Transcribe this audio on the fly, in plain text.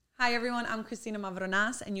Hi everyone, I'm Christina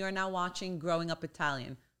Mavronas, and you are now watching Growing Up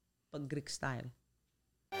Italian, but Greek style.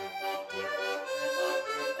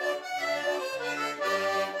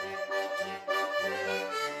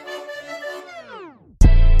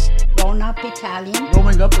 Growing Up Italian.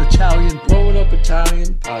 Growing Up Italian. Growing Up Italian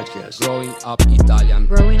podcast. Growing Up Italian.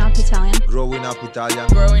 Growing Up Italian. Growing Up Italian.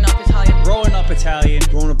 Growing Up Italian. Growing Up Italian.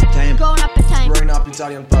 Growing Up Italian. Growing Up Italian. Growing Up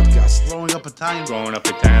Italian podcast. Growing Up Italian. Growing Up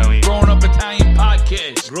Italian. Growing Up Italian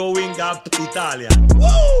podcast. Growing Up Italian.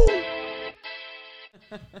 Woo!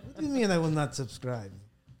 What do you mean I will not subscribe?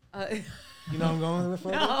 You know I'm going with?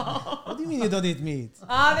 No. What do you mean you don't eat meat?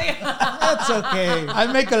 Are That's okay.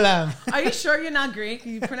 I make a lamb. you sure you're not Greek?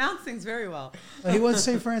 You pronounce things very well. He went to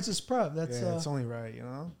St. Francis Prep. That's Yeah, it's only right, you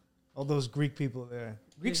know? All those Greek people there.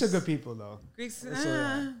 Greeks are good people, though. Greeks,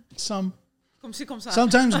 some. comme ci, comme ça.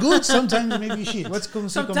 Sometimes good, sometimes maybe shit. What's comme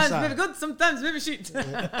si comme Sometimes maybe ça? good, sometimes maybe shit.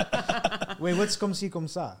 Wait, what's comme si comme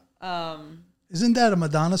ça? Isn't that a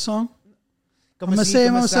Madonna song? Comme si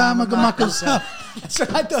comme ça, That's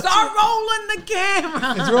what I thought. Start rolling the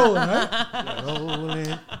camera. It's rolling, right? Yeah,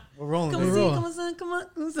 rolling. We're rolling. Come baby. see, come on,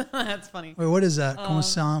 come on, come on. That's funny. Wait, what is that? Come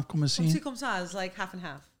si, Come see, come ça is like half and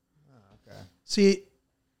half. See,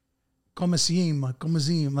 come si,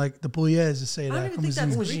 like the Pugliese say I that. don't even Come think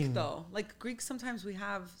that's si. Greek though. Like Greek, sometimes we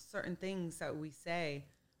have certain things that we say,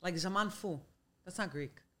 like "zaman fou." That's not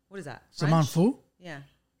Greek. What is that? Zaman French? fou? Yeah,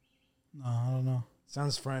 No, I don't know.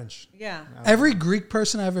 Sounds French. yeah, Every Greek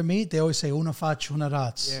person I ever meet, they always say una faccia, una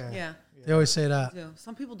raz. Yeah. yeah. They always say that. Yeah.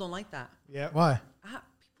 Some people don't like that. Yeah. Why? People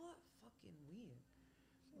are fucking weird.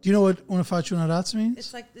 Do you know what una faccia, una raz means?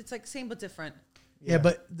 It's like same but different. Yeah,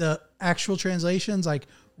 but the actual translation's like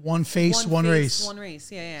one face, one race. One race.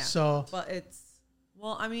 Yeah, yeah. So- but it's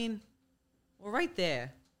I mean, we're right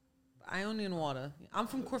there. Ionian water. I'm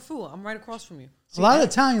from Corfu. I'm right across from you. A lot of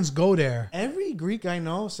Italians go there. Every Greek I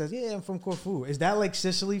know says, "Yeah, I'm from Corfu." Is that like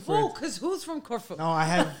Sicily for? Oh, because who's from Corfu? No, I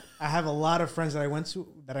have a lot of friends that I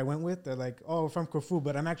went with. They're like, "Oh, we're from Corfu,"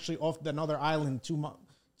 but I'm actually off another island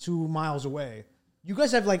 2 miles away. You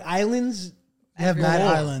guys have like islands. They have mad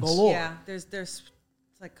Galore, islands. galore. Yeah, there's it's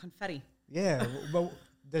like confetti. Yeah, but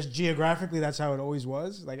there's geographically that's how it always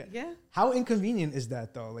was. Like, Yeah. How inconvenient is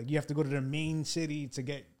that though? Like, you have to go to the main city to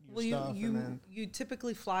get your stuff. and then, you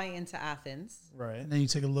typically fly into Athens, right. And then you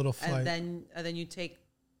take a little flight. and then you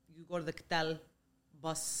go to the Ktel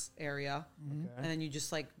bus area, and then you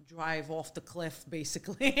just like drive off the cliff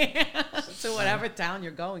basically to whatever town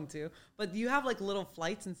you're going to. But you have like little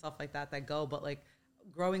flights and stuff like that go. But like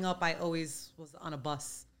growing up, I always was on a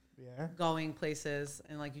bus. Yeah. Going places,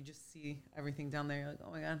 and like you just see everything down there. You're like,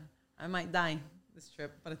 oh my god, I might die this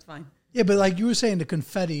trip, but it's fine. Yeah, but like you were saying, the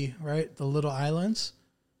confetti, right? The little islands.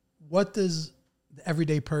 What does the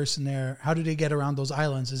everyday person there, how do they get around those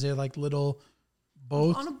islands? Is there like little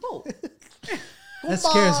boats? On a boat. That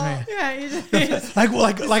scares me. Yeah, you just Like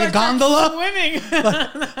a gondola? swimming.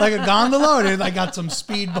 Like a gondola? Or they like got some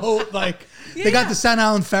speedboat? Like they got the Staten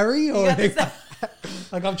Island ferry? Or got the they,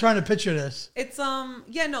 like I'm trying to picture this. It's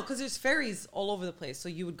because there's ferries all over the place. So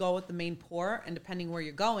you would go at the main port, and depending where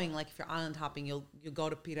you're going, like if you're island hopping, you'll go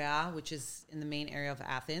to Piraeus, which is in the main area of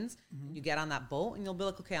Athens. You get on that boat, and you'll be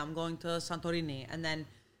like, okay, I'm going to Santorini, and then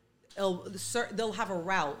they'll have a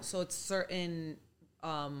route. So it's certain.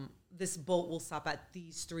 This boat will stop at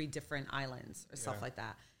these 3 different islands or stuff like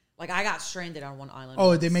that. Like I got stranded on one island. Oh,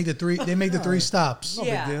 once. they make the 3 stops. No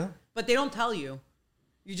big deal. But they don't tell you.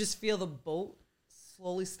 You just feel the boat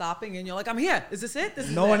slowly stopping, and you're like, I'm here. Is this it? This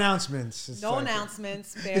is No it. announcements. It's No like-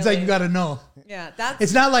 announcements. It's like you got to know. Yeah, that's.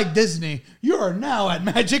 It's not like Disney. You are now at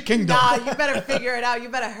Magic Kingdom. Nah, you better figure it out. You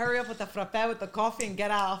better hurry up with the frappe, with the coffee, and get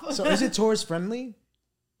out. So is it tourist friendly,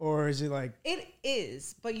 or is it like? It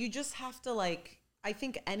is, but you just have to like. I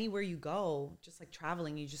think anywhere you go, just like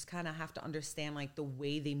traveling, you just kind of have to understand like the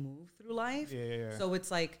way they move through life. Yeah. So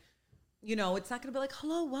it's like, it's not gonna be like,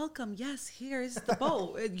 hello, welcome. Yes, here's the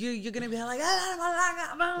boat. You're gonna be like,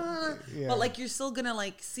 but like you're still gonna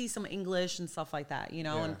like see some English and stuff like that,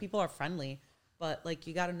 and people are friendly, but like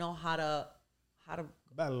you got to know how to,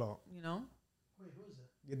 Bello. you know. Wait, who is it?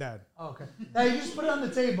 Your dad. Oh, okay. Hey, you just put it on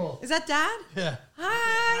the table. Is that Dad? Yeah.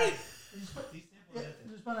 Hi. Just put it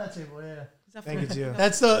on that table, yeah. Is that Thank you, Gio.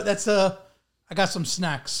 That's the. I got some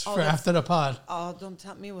snacks for that's- after the pod. Oh, don't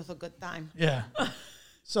tempt me with a good time. Yeah.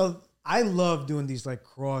 So I love doing these like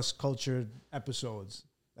cross cultured episodes.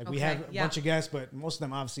 Like we Okay, have a yeah. bunch of guests, but most of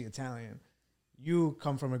them obviously Italian. You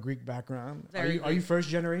come from a Greek background. Very Are you Greek. first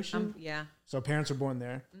generation? Yeah. So parents were born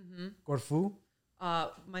there. Corfu.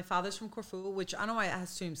 My father's from Corfu, which I don't know why it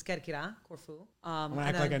has to him Skerkira, Corfu. I'm gonna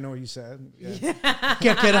act like I know what you said. Yeah.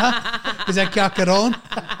 Chiacchiera? Is that chiacchieron?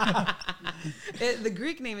 The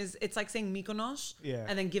Greek name is, it's like saying Mykonos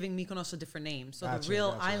and then giving Mykonos a different name. So the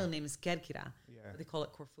real island name is Kerkyra. But they call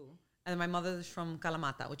it Corfu. And my mother is from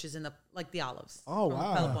Kalamata, which is in the olives. Oh, from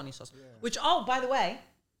wow. Peloponnesos. Which, by the way,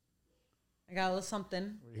 I got a little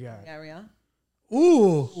something. Area.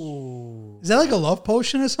 Ooh. Is that like a love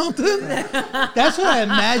potion or something? That's what I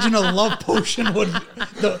imagine a love potion would.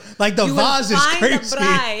 The vase is crazy. The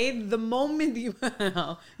bride the moment you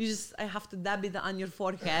I have to dab it on your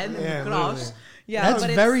forehead and cross. Really. Yeah, that's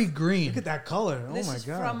very green. Look at that color. Oh this my is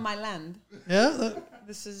god. from my land. Yeah.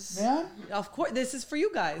 This is Yeah? Of course. This is for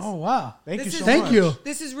you guys. Oh wow. Thank you so Thank much. you.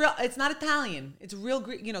 This is real. It's not Italian. It's real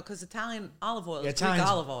Greek. Because Italian olive oil is Greek Italian's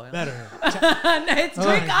olive oil. better. No, it's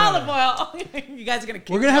Greek olive oil. You guys are gonna.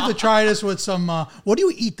 We're gonna have to try this with some. What do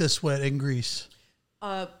you eat this with in Greece?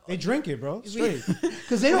 They drink it, bro. Straight.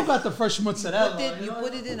 Because they don't got the fresh mozzarella. You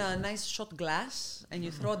put it in a nice shot glass and you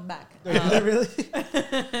throw it back. Really?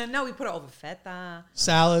 No, we put it over feta,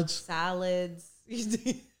 Salads. salads.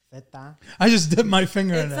 Feta. I just dipped my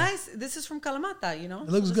finger in It's it. nice. This is from Kalamata, It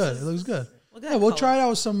looks good. It looks good. Look at Yeah, we'll that try it out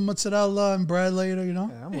with some mozzarella and bread later. Yeah,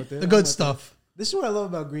 I'm with it. The I'm good with stuff. it. This is what I love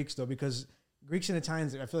about Greeks, though, because Greeks and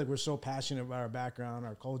Italians, I feel like we're so passionate about our background,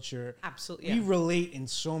 our culture. Absolutely, We yeah. relate in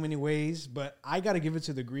so many ways, but I got to give it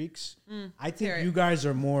to the Greeks. I think hear it. you guys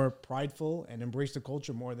are more prideful and embrace the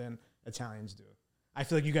culture more than Italians do. I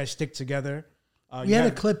feel like you guys stick together. We had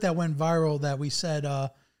a clip that went viral that we said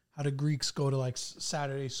how the Greeks go to like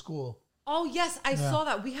Saturday school. Oh yes, I saw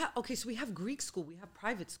that. So we have Greek school, we have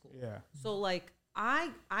private school. Yeah. So like I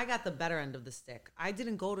got the better end of the stick. I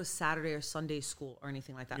didn't go to Saturday or Sunday school or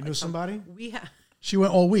anything like that. You knew somebody? We have. She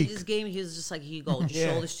went all He week. just gave me. He was just like, "Here you go. Just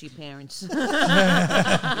Yeah. show this to your parents."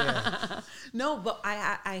 No, but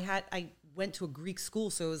I went to a Greek school,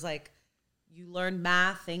 so it was like you learned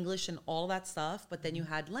math, English, and all that stuff, but then you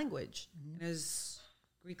had language. And it was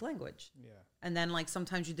Greek language. Yeah. And then like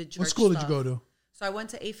sometimes you did church What school did stuff. you go to? So I went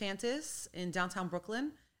to Aphantis in downtown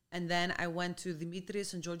Brooklyn, and then I went to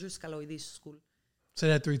Dimitris and Georgios Kaloidis school. Say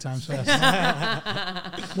that 3 times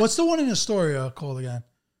fast. What's the one in Astoria called again?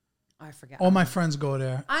 I forget. All my friends go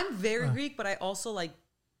there. I'm very Greek, but I also like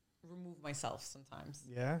remove myself sometimes.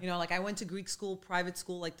 Yeah. Like I went to Greek school, private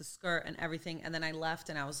school, like the skirt and everything, and then I left,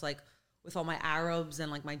 and I was like with all my Arabs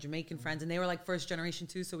and like my Jamaican friends, and they were like first generation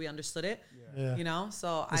too, so we understood it. Yeah.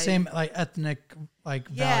 So The same like ethnic like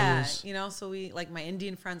values. So we like my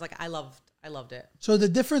Indian friends, like I loved it. So the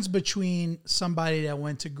difference between somebody that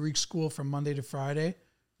went to Greek school from Monday to Friday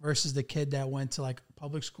versus the kid that went to like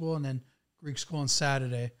public school and then Greek school on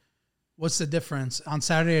Saturday, what's the difference? On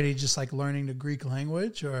Saturday, are they just like learning the Greek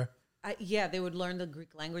language or? They would learn the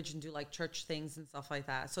Greek language and do like church things and stuff like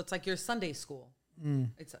that. So it's like your Sunday school.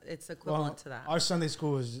 It's equivalent to that. Our Sunday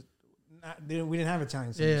school was we didn't have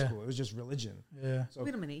Italian Sunday Yeah. school. It was just religion. Yeah. So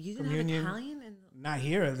Wait a minute, you didn't communion, have Italian? not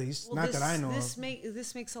here, at least. Not that I know This of.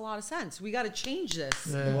 this makes a lot of sense. We got to change this.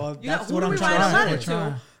 Yeah. Well, You got, that's who what do I'm we trying write a to letter say.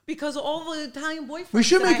 trying. to? Because all the Italian boyfriends We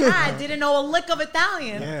should that make I a- had didn't know a lick of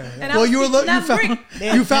Italian. Yeah. And I Well, was you were teaching them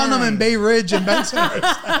Greek. you found them in Bay Ridge and Bensonhurst.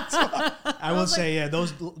 I will say, yeah,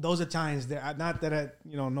 those Italians. Not that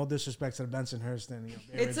no disrespect to the Bensonhurst and Bay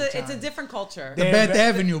It's Ridge a Italians. different culture. They- Beth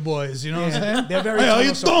Avenue boys, you know what I'm saying? They're very Hey, how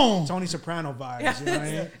you doing? Tony Soprano vibes. Yeah, You know what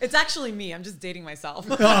I mean? it's actually me. I'm just dating myself.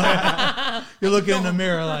 You're looking in the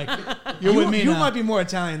mirror like you're with me You now. might be more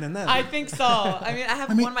Italian than them. I think so. I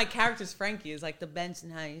mean, one of my characters, Frankie, is like the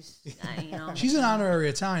Bensonhurst. She's an honorary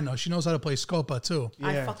Italian though. She knows how to play scopa too.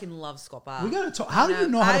 I Yeah. fucking love Scopa. We gotta talk. How do you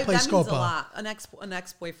know how to play that means a Scopa? lot. An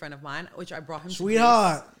ex boyfriend of mine, which I brought him. to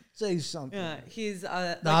Sweetheart, say something. Greece. Yeah, he's The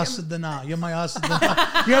like, Asadana. You're my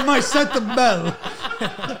Asadana. You're my set the bell.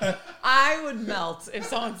 I would melt if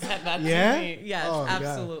someone said that Yeah? to me. Yes, Oh, God.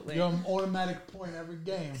 absolutely. You're an automatic point every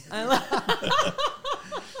game. I love-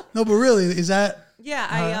 No, but really, is that Yeah,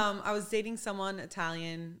 I was dating someone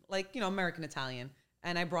Italian, like American Italian,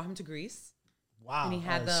 and I brought him to Greece. Wow. And he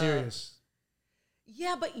had the- serious.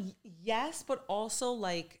 Yeah, but yes, but also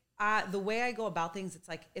like the way I go about things, it's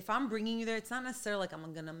like if I'm bringing you there, it's not necessarily like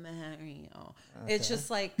I'm gonna marry you. It's just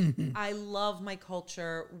like I love my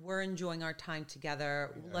culture. We're enjoying our time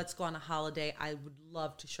together. Let's go on a holiday. I would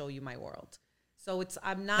love to show you my world. So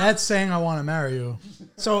I'm not. that's saying I want to marry you?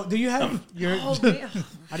 So, do you have your? Oh, yeah.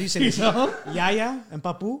 How do you say this? Yaya and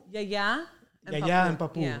Papu. Yeah. Yaya and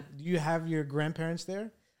Papu. Yeah. Do you have your grandparents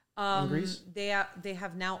there? In Greece? They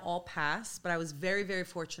have now all passed, but I was very, very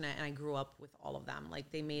fortunate, and I grew up with all of them.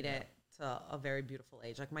 Like they made it to a very beautiful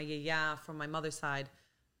age. Like my yaya from my mother's side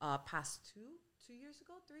passed 2 years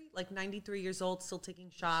ago, 3, like 93 years old, still taking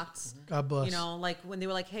shots. God bless. Like when they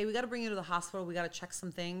were like, "Hey, we got to bring you to the hospital. We got to check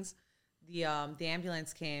some things." The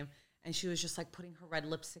ambulance came, and she was just like putting her red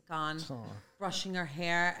lipstick on, brushing her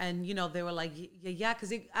hair, and they were like, yeah,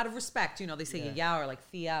 because out of respect, they say yeah or like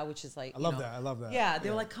Thea, which is like I love that. Yeah, they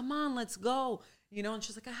were like, come on, let's go. And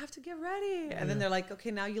she's like, I have to get ready. And then they're like,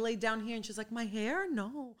 okay, now you lay down here. And she's like, my hair?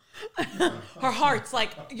 No. Her heart's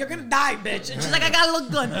like, you're going to die, bitch. And she's like, I got to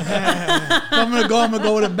look good. I'm going to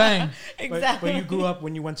go with a bang. Exactly. But you grew up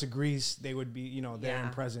when you went to Greece, they would be, there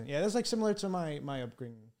and present. Yeah, that's like similar to my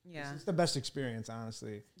upbringing. Yeah. It's the best experience,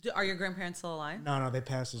 honestly. Are your grandparents still alive? No, they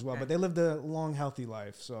passed as well. But they lived a long, healthy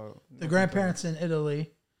life. So The grandparents in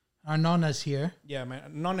Italy. Our nonna's here. Yeah, my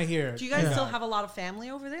nonna here. Do you guys still have a lot of family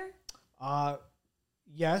over there?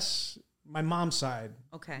 Yes, my mom's side.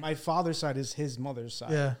 Okay. My father's side is his mother's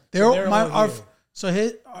side. Yeah, So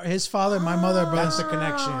his father, my mother, that's the Oh,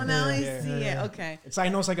 connection. now I see it. Okay. I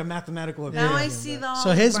know it's like a mathematical equation. Now I see the.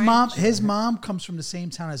 So his mom comes from the same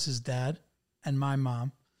town as his dad and my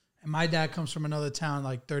mom, and my dad comes from another town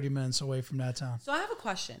like 30 minutes away from that town. So I have a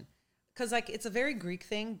question, because like it's a very Greek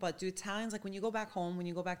thing, but do Italians, like when you go back home, when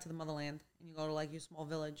you go back to the motherland, and you go to like your small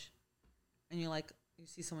village, and you're like, you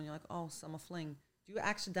see someone, you're like, oh, summer fling. Do you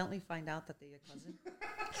accidentally find out that they're your cousin?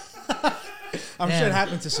 I'm sure it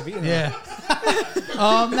happened to Savina. Yeah.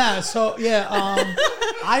 Because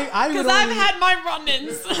I've had my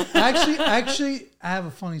run-ins. actually, I have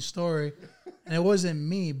a funny story, and it wasn't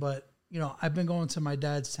me, but I've been going to my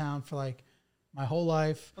dad's town for like my whole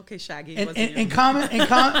life. Okay, Shaggy. In comments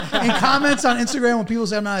on Instagram when people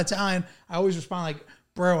say I'm not Italian, I always respond like,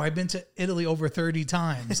 "Bro, I've been to Italy over 30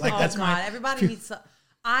 times." Like that's my. Everybody needs to.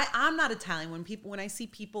 I'm not Italian. When I see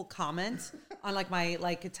people comment on like my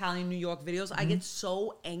like Italian New York videos, I get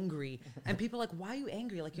so angry. And people are like, why are you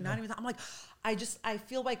angry? Like you're not even. I'm like, I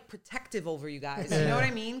feel like protective over you guys. You know what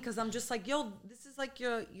I mean? Because I'm just like, yo, this is like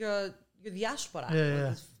your diaspora.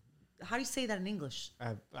 Yeah. How do you say that in English?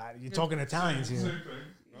 You're talking Italians here.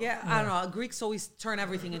 Yeah, I don't know. Greeks always turn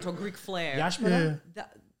everything into a Greek flair. Diaspora?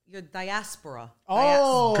 Your diaspora.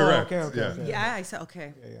 Oh, correct. Okay. Yeah, I said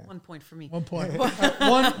okay. 1 point for me. 1 point.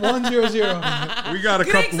 1-0-0. We got a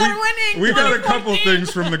Greeks couple. are winning. We got a couple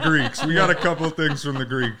things from the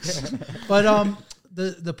Greeks. But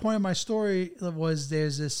the point of my story was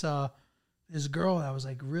there's this girl that was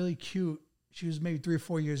like really cute. She was maybe 3 or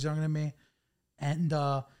 4 years younger than me, and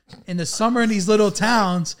in the summer in these little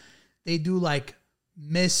towns, they do like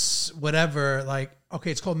Miss whatever. Like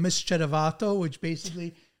okay, it's called Miss Cedevato, which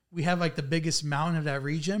basically we have like the biggest mountain of that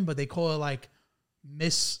region, but they call it like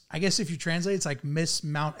Miss. I guess if you translate, it's like Miss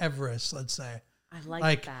Mount Everest. Let's say. I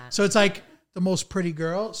like that. So it's like the most pretty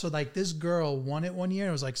girl. So like this girl won it one year.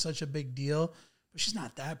 It was like such a big deal. But she's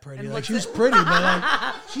not that pretty. And like she was pretty, but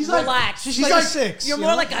like she's Relax. like She's like 6. You're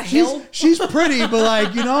more like a hill. She's pretty, but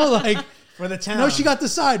like like for the town. she got the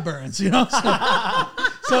sideburns. So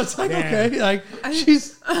it's like Damn. okay, like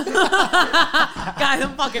she's. Guys,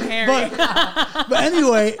 I'm fucking hairy. But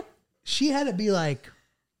anyway, she had to be like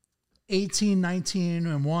 18, 19,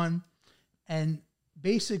 and 1, and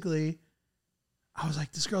basically, I was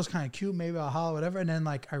like, this girl's kind of cute. Maybe I'll holler, whatever. And then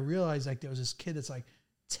like I realized like there was this kid that's like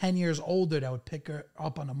 10 years older that would pick her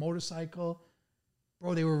up on a motorcycle.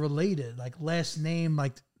 Bro, they were related, like last name,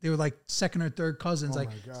 like they were like second or third cousins. I'm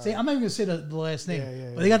not even gonna say the last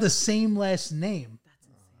name, but they got the same last name. That's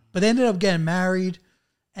insane. But they ended up getting married,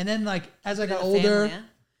 and then like as I got older,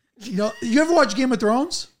 family, you ever watch Game of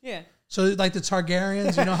Thrones? Yeah. So like the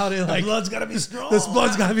Targaryens, how they like blood's gotta be strong. this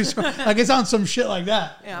blood's gotta be strong. Like it's on some shit like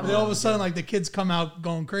that. Yeah. But then all of a sudden, like the kids come out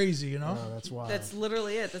going crazy. Oh, that's wild. That's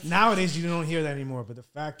literally it. Nowadays you don't hear that anymore. But the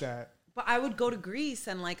fact that. But I would go to Greece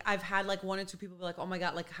and like I've had like 1 or 2 people be like, oh my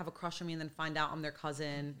God, like have a crush on me and then find out I'm their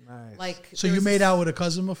cousin. Nice. Like So you made out with a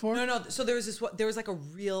cousin before? No. So there was like a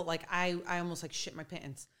real like I almost like shit my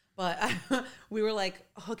pants. But we were like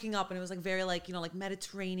hooking up and it was like very like, like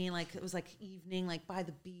Mediterranean, like it was like evening, like by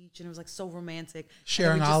the beach and it was like so romantic.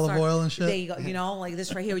 Sharing olive oil and shit. There you go, like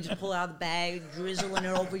this right here, we just pull it out of the bag, drizzling it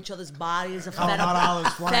over each other's bodies, a Hot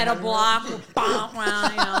olives flying feta everywhere. block, bomb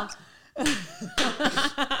around,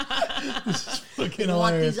 Fucking You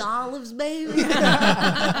want hilarious. these olives, baby?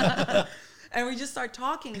 And we just start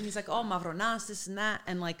talking, and he's like, "Oh, Mavronas, this and that,"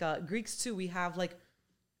 and like Greeks too. We have like,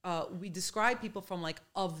 we describe people from like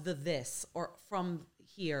of the this or from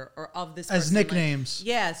here or of this As person, nicknames. Like,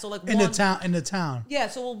 yeah, so like In the town. Yeah,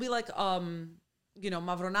 so we'll be like,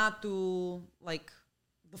 Mavronatu, like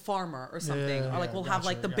the farmer or something, or like we'll have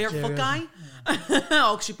like the barefoot guy,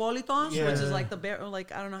 Oxypolitos, which is like the bear, or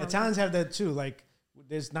like I don't know. How Italians have that too. Like,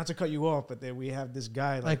 there's not to cut you off, but we have this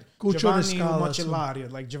guy like Cuccio Giovanni di Scala, Macellario,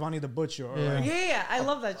 like Giovanni the Butcher, or like yeah, I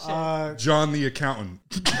love that shit. John the accountant.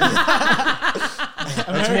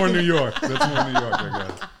 That's more New York. I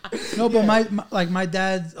guess. No, but my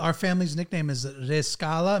dad, our family's nickname is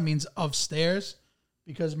Rescala, it means upstairs,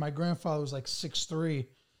 because my grandfather was like 6'3",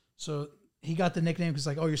 so he got the nickname because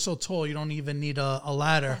like, oh, you're so tall, you don't even need a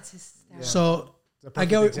ladder. That's hysterical. So I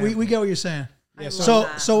get we get what you're saying. Yeah, So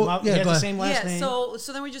he has the same last name. So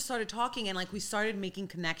then we just started talking and like we started making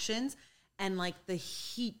connections and like the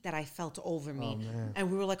heat that I felt over me. And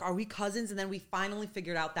we were like, are we cousins? And then we finally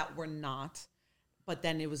figured out that we're not. But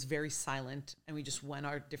then it was very silent and we just went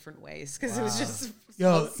our different ways because it was just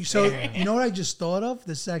so you know what I just thought of?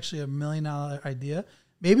 This is actually $1 million idea.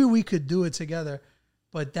 Maybe we could do it together.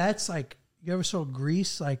 But that's like, you ever saw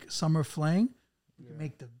Grease, like Summer Fling? You can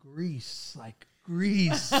make the Grease like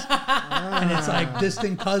Grease, and it's like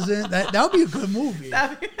distant cousin. That would be a good movie.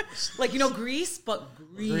 Like, you know, Grease, but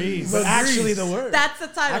Grease. But actually the word. That's the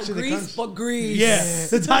title. Actually, Grease, but Grease. Yeah,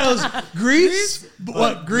 the title's Grease,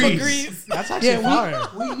 but Grease. Grease. That's actually fire.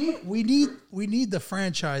 We need the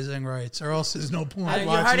franchising rights, or else there's no point. You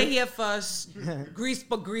heard it here first. Grease,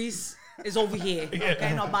 but Grease is over here.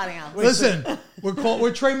 Okay, nobody else. Listen, we're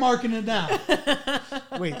trademarking it now.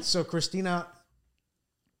 Wait, so Christina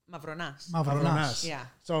Mavronas. Yeah.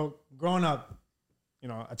 So growing up, you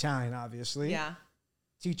know, Italian, obviously. Yeah.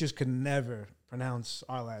 Teachers could never pronounce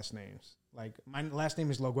our last names. Like, my last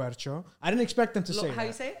name is Loguercio. I didn't expect them to say How that.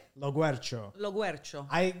 you say it? Loguercio. Loguercio.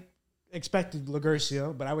 I expected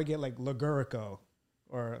Logurcio, but I would get like Logurico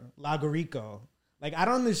or Lagorico. Like, I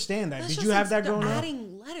don't understand that. Did you have that growing up?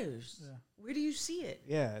 Adding letters. Yeah. Where do you see it?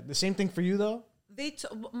 Yeah. The same thing for you, though?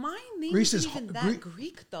 My name Greece isn't is even that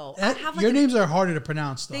Greek though. Your names are harder to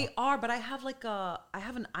pronounce though. They are, but I have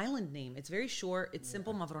an island name. It's very short. It's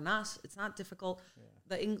simple, Mavronas. It's not difficult.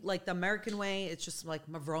 The American way, it's just like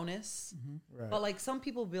Mavronas. Right. But like some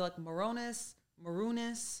people will be like Maronis.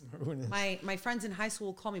 My friends in high school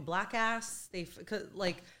will call me Black Ass. Nice.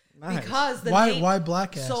 Because the why name, why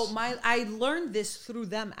Black Ass? So I learned this through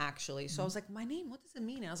them actually. So I was like, my name, what does it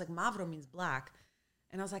mean? And I was like, Mavro means black.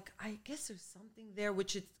 And I was like, I guess there's something there,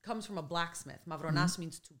 which it comes from a blacksmith. Mavronas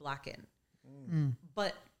means to blacken.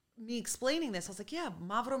 But me explaining this, I was like, yeah,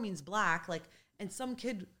 Mavro means black. Like, and some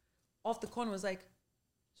kid off the corner was like,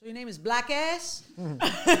 so your name is Black Ass?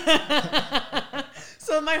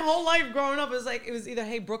 So my whole life growing up, it was either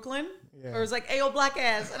Hey Brooklyn or it was like Ayo Black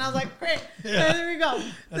Ass. And I was like, great, there we go.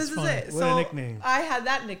 This is it. What so a nickname. I had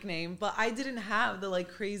that nickname, but I didn't have the like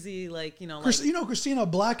crazy, like, you know, Christina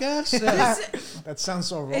Black Ass? That sounds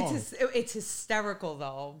so wrong. It's hysterical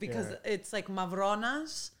though, because it's like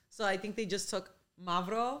Mavronas. So I think they just took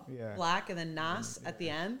Mavro, black, and then Nas at the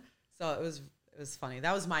end. So it was funny.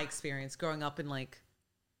 That was my experience growing up in like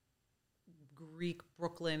Greek,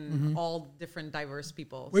 Brooklyn, all different diverse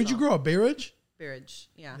people. Where'd you grow up? Bay Ridge? Bay Ridge,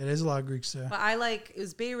 yeah. It is a lot of Greeks there. But it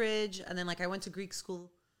was Bay Ridge, and then like I went to Greek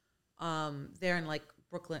school there in like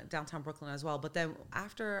Brooklyn, downtown Brooklyn as well. But then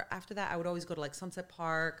after that, I would always go to like Sunset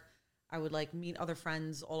Park. I would like meet other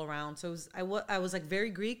friends all around. So I was like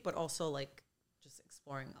very Greek, but also like just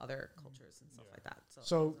exploring other cultures and stuff like that.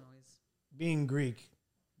 So being Greek,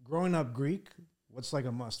 growing up Greek, what's like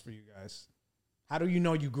a must for you guys? How do you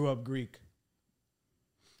know you grew up Greek?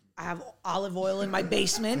 I have olive oil in my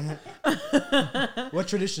basement. What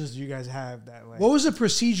traditions do you guys have that like? What was the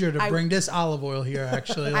procedure to bring this olive oil here,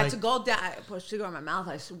 actually? I had to go down. I put sugar in my mouth.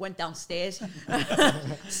 I went downstairs,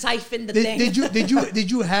 siphoned the thing.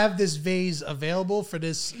 Did you have this vase available for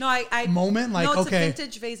this moment? Like, no, it's a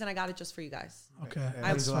vintage vase, and I got it just for you guys. Okay.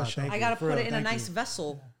 I got to put it in a nice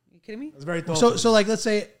vessel. You kidding me? That's very thoughtful. So like, let's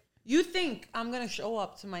say you think I'm gonna show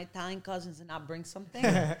up to my Italian cousins and not bring something,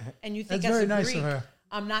 and you think That's very as a nice Greek, of her.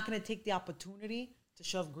 I'm not gonna take the opportunity to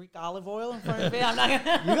shove Greek olive oil in front of it. I'm not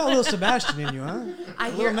gonna. You got a little Sebastian in you, huh? I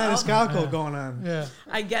a hear little Maniscalco going on. Yeah.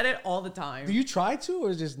 I get it all the time. Do you try to, or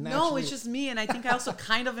is it just naturally? No, it's just me, and I think I also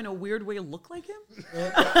kind of, in a weird way, look like him.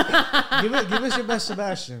 Give us your best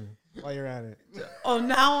Sebastian while you're at it. Oh,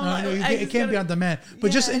 now No, it can't be on demand.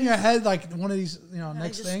 But just in your head, like one of these, next I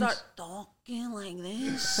just things. start talking like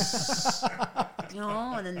this,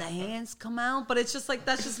 and then the hands come out. But it's just like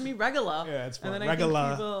that's just me regular. Yeah, it's fun. And then Regular. I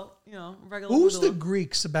think people, regular. Who's the regular.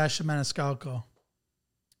 Greek Sebastian Maniscalco?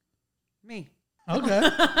 Me? Okay.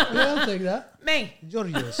 Yeah, I'll take that. Me.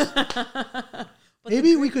 Georgios.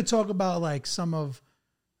 Maybe we could talk about like some of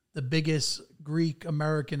the biggest Greek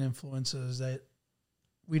American influences that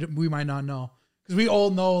we might not know, because we all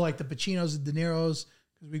know like the Pacinos and De Niro's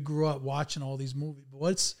because we grew up watching all these movies.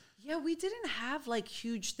 But we didn't have like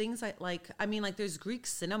huge things like there's Greek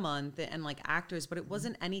cinema and like actors, but it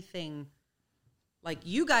wasn't anything like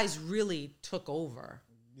you guys really took over.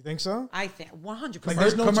 You think so? I think 100%. Like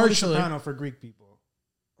there's no Tony commercially. Soprano for Greek people.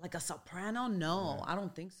 Like a soprano? No, I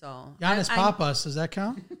don't think so. Giannis Papas, does that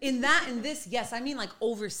count? In this, yes. I mean, like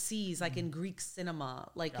overseas, like in Greek cinema,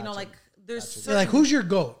 like you know, like there's So like, who's your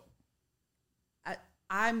GOAT?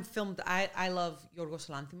 I'm filmed. I love Yorgos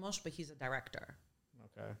Lanthimos, but he's a director,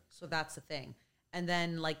 Okay. so that's the thing. And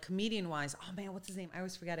then like comedian wise, oh man, what's his name? I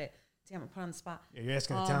always forget it. Damn, I put on the spot. Yeah, you're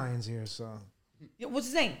asking Italians here, so. Yeah, what's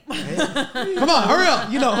his name? Come on, hurry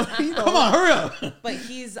up. You know. Come on, hurry up. But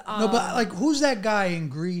he's No, but like, who's that guy in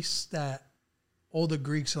Greece that all the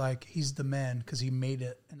Greeks are like, he's the man because he made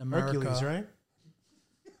it in America? Hercules, right?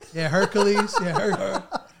 Yeah, Hercules. Yeah,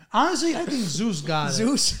 honestly, I think Zeus got it.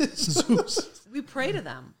 Zeus. we pray to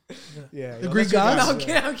them. Yeah. The Greek gods? No,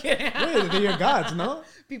 I'm kidding. Wait, they're your gods, no?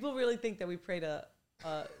 People really think that we pray to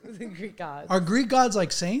the Greek gods. Are Greek gods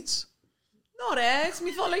like saints? No, it's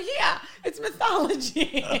mythologia. It's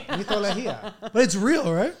mythology. Mythologia. But it's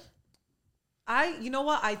real, right? You know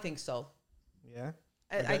what? I think so. Yeah.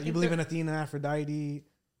 I think you believe they're- in Athena, Aphrodite,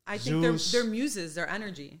 I think they're Zeus? muses, their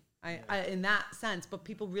energy. I in that sense, but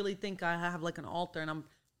people really think I have like an altar and I'm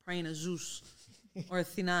praying to Zeus or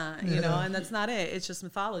Athena, you know, and that's not it. It's just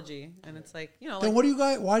mythology, and it's like, you know, Then like, what do you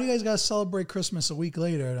guys? Why do you guys got to celebrate Christmas a week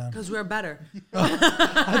later? Then because we're better.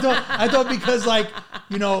 I thought because like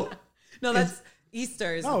you know, No, that's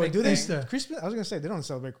Easter is the No, big do they? thing. Easter. Christmas? I was going to say, they don't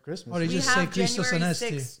celebrate Christmas. Oh, they We just say have Christos January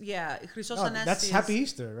Anesti. 6th. Yeah, Christos No, Anesti. that's is- Happy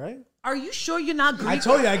Easter, right? Are you sure you're not Greek? I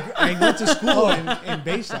told you, I went to school in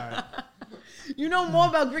Bayside. You know more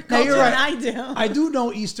about Greek No, culture you're than right. I do. I do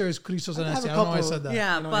know Easter is Christos I have Anesti. a I don't know why I couple- said that.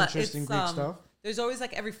 Yeah, You know, but interesting it's Greek stuff. There's always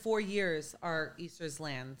like every 4 years our Easter's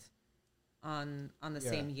land on the Yeah.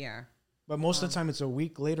 same year. But most of the time, it's a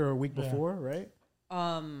week later or a week before, right? Or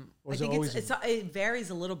I is think it always it varies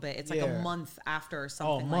a little bit. It's like Yeah. a month after or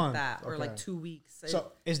something month. like that, or like Okay. 2 weeks.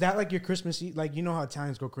 So is that like your Christmas Eve? Like, you know how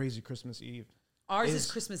Italians go crazy Christmas Eve? Ours is-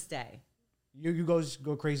 is Christmas Day. You guys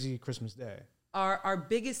go crazy Christmas Day. Our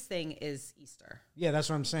biggest thing is Easter. Yeah, that's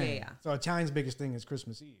what I'm saying. Yeah. So Italians' biggest thing is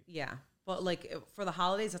Christmas Eve. Yeah, but like for the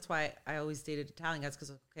holidays, that's why I always dated Italian guys,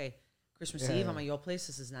 because okay, Christmas Yeah. Eve, I'm at your place.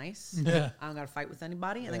 This is nice. Yeah. I don't got to fight with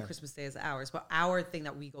anybody, and then Yeah. Christmas Day is ours. But our thing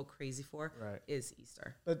that we go crazy for Right. is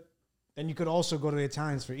Easter. But then you could also go to the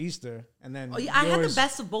Italians for Easter, and then Oh, yeah, I had the yours-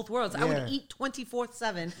 best of both worlds. I would Yeah. eat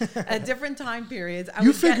 24/7 at different time periods.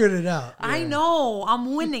 You figured it out. I know.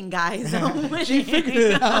 I'm winning, guys. I'm winning. She figured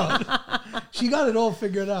it out. She got it all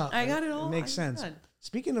figured out. I got it all. It makes I sense. did.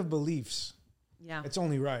 Speaking of beliefs, Yeah. it's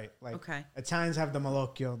only right. Like, Okay. Italians have the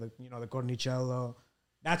malocchio, the cornicello.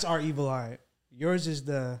 That's our evil eye. Yours is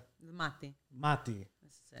the The matti. matti.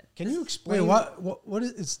 This is it. Can This- you Wait, explain? what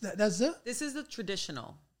is it's that's it? This is the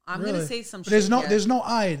traditional. I'm Really? gonna say some But there's shit no here. there's no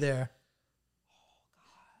I there.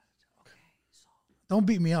 Don't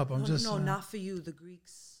beat me up. I'm No, just no, not for you. The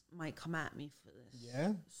Greeks might come at me for this.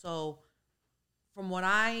 Yeah. So, from what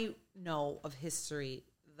I know of history,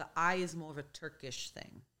 the eye is more of a Turkish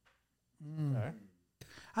thing. Okay.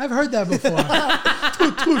 I've heard that before.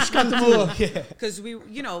 Tush, got the move. Yeah. Because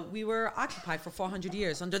we were occupied for 400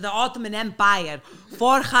 years under the Ottoman Empire.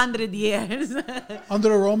 400 years. Under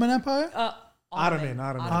the Roman Empire? Ottoman.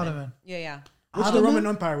 Ottoman. Yeah. Which the Ottoman? Roman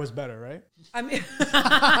Empire was better, right? I mean,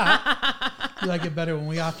 You like it better when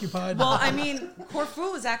we occupied? well, I mean,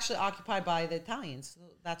 Corfu is actually occupied by the Italians. So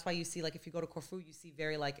that's why you see, like, if you go to Corfu, you see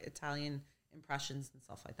very like Italian impressions and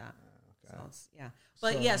stuff like that. So it's, yeah,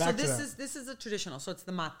 but So yeah. So back to this is a traditional. So it's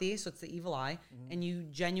the matti. So it's the evil eye, and you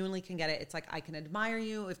genuinely can get it. It's like, I can admire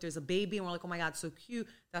you. If there's a baby and we're like, oh my god, so cute.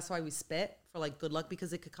 That's why we spit for like good luck,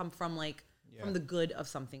 because it could come from like from the good of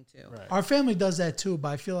something too. Right. Our family does that too, but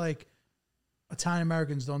I feel like Italian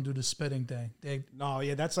Americans don't do the spitting thing. No,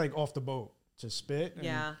 yeah, that's like off the boat to spit. And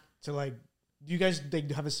Yeah. To like, do you guys they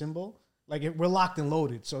have a symbol? Like we're locked and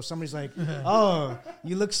loaded. So if somebody's like, "Oh,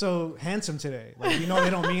 you look so handsome today," like they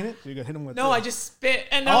don't mean it. So you gotta hit them with. No, this. I just spit,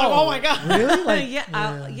 and they're like, oh my god, really? Like,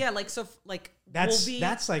 yeah. Like so, like that's we'll be,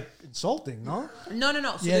 that's like insulting, no? No.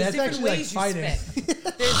 So Yeah, there's that's different actually ways like you fighting.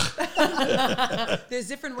 spit. There's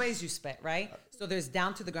different ways you spit, right? So there's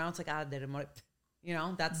down to the ground. It's like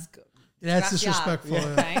that's good. That's Gracias, disrespectful.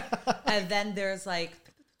 Yeah. Okay. And then there's like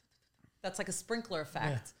that's like a sprinkler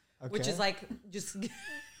effect, which Okay. is like just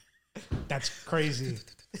That's crazy.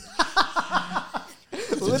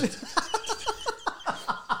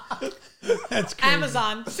 That's crazy.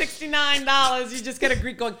 Amazon $69. You just get a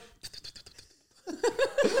Greek going.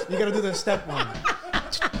 You gotta do the step one.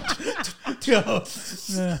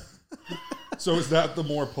 Yeah. So is that the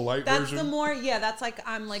more polite That's version? the more that's like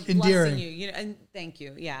I'm like Endearing. blessing you, and thank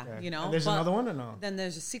you, you know. And there's But another one or no? Then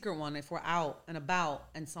there's a secret one. If we're out and about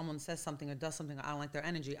and someone says something or does something, I don't like their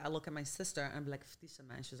energy. I look at my sister and I'm like, "Ftisa,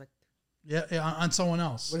 man." She's like, Yeah, on someone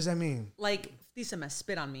else. What does that mean? Like, "Ftiseme,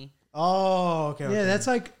 spit on me." Oh, okay. Yeah, okay.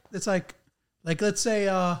 that's like let's say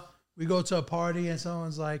we go to a party and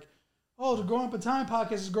someone's like, "Oh, the Growing Up Italian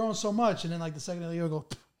podcast is growing so much," and then like the second of the year, go.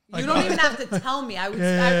 You don't even have to tell me. I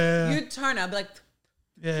would. You'd turn. I'd be like,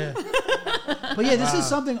 Yeah. But yeah, this is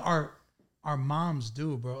something our moms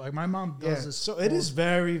do, bro. Like my mom does this. So it is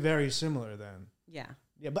very, very similar then. yeah.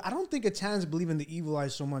 Yeah, but I don't think Italians believe in the evil eye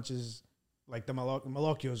so much as like the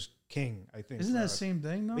Malocchio's king, I think. Isn't that the same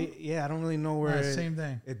thing, though? Yeah, I don't really know where same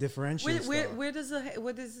thing. it differentiates. Where does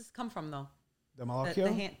this come from though? the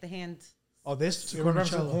Malocchio? The hand. Oh, this It's reference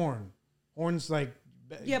to cornicello. horn. Horn's like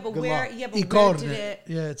Yeah, but good where? luck. Yeah, but I where corne. did it?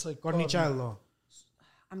 Yeah, it's like Cornicello.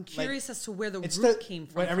 I'm curious as to where the It's root the came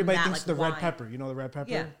from. what everybody from that, thinks like, the red why. pepper. You know the red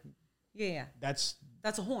pepper? Yeah. That's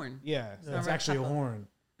That's a horn. that's red actually a pepper. horn.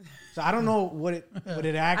 So I don't know what it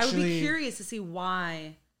I actually. would be curious to see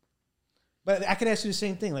why. But I could ask you the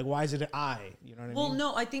same thing. Like, why is it an eye? You know what I Well, mean?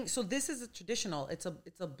 no, I think so. This is a traditional. It's a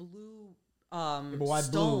blue Yeah, but why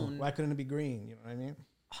stone. blue? Why couldn't it be green? You know what I mean?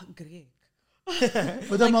 Oh, Greek.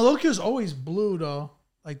 But the Malocchio is always blue, though.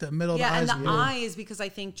 Like the middle Yeah, of and the the eyes. Blue. eye is because I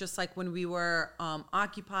think just like when we were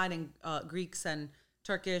occupied and Greeks and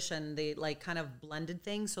Turkish, and they like kind of blended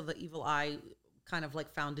things, so the evil eye kind of like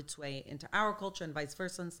found its way into our culture and vice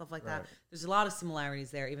versa and stuff like that. There's a lot of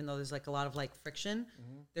similarities there, even though there's like a lot of like friction.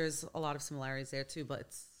 There's a lot of similarities there too, but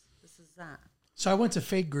this is that. So I went to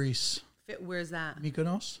fake Greece, Where's that?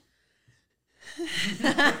 Mykonos.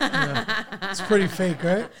 Yeah. It's pretty fake,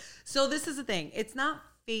 right? So this is the thing. It's not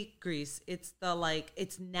fake Greece. It's the like.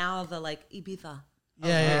 It's now the like Ibiza.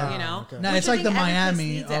 Yeah. You know. okay. No, Which it's I like the think every place Miami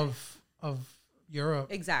needs it. of Europe.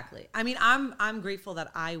 Exactly. I mean, I'm grateful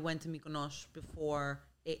that I went to Mykonos before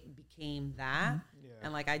it became that,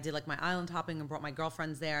 and like I did like my island hopping and brought my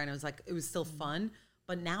girlfriends there, and it was still fun.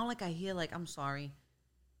 But now, like I hear, like I'm sorry,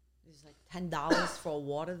 there's like $10 for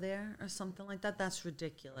water there or something like that. That's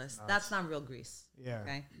ridiculous. That's not real Greece. Yeah.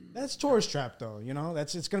 Okay. That's tourist trap, though. You know,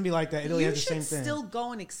 it's gonna be like that. Italy You has the same should thing. still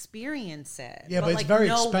go and experience it. Yeah, but it's like, very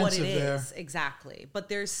know expensive what it there. is. Exactly. But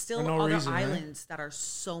there's still For no other reason, right? islands that are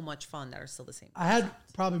so much fun that are still the same. I had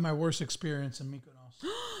probably my worst experience in Mykonos.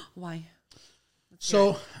 Why?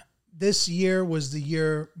 So this year was the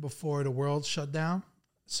year before the world shut down.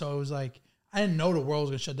 So it was like, I didn't know the world was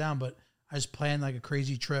going to shut down, but I just planned like a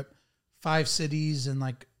crazy trip, 5 cities in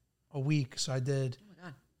like a week. So I did Oh my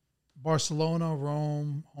God. Barcelona,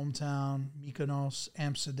 Rome, hometown, Mykonos,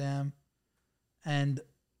 Amsterdam. And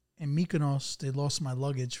in Mykonos, they lost my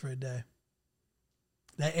luggage for a day.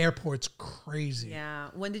 That airport's crazy. Yeah.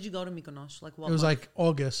 When did you go to Mykonos? Like what? It was month? like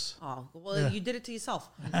August. Oh, well, Yeah. you did it to yourself.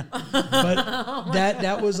 But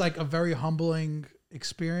that was like a very humbling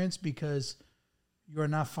experience because you are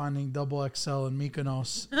not finding double XL in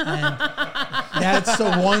Mykonos. And that's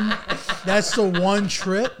the one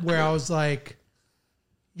trip where I was like,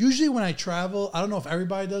 usually when I travel, I don't know if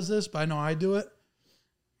everybody does this, but I know I do it.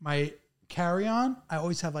 My carry-on, I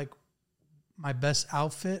always have like my best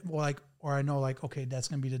outfit, or I know like, okay, that's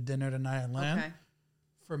gonna be the dinner tonight I land. Okay.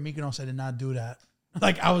 For Mykonos, I did not do that.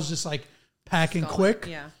 Like I was just like packing Going. quick.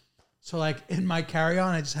 Yeah. So like in my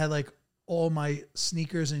carry-on, I just had like all my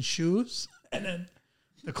sneakers and shoes, and then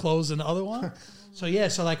the clothes in the other one. So yeah,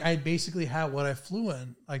 so like I basically had what I flew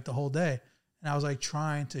in like the whole day, and I was like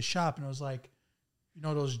trying to shop, and it was like, you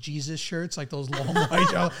know, those Jesus shirts, like those long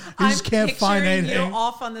white. You just can't find picturing anything. You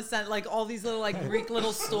off on the set, like all these little like Greek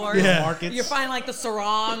little stores. Yeah. Markets. You find like the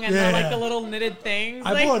sarong and Yeah. like the little knitted things.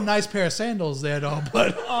 I like, bought a nice pair of sandals there though,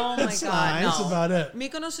 but oh my God, that's no. about it.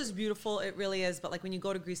 Mykonos is beautiful. It really is. But like when you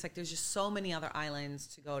go to Greece, like there's just so many other islands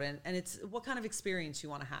to go to. And it's what kind of experience you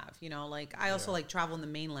want to have. You know, like I also like travel in the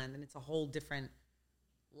mainland, and it's a whole different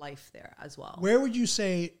life there as well. Where would you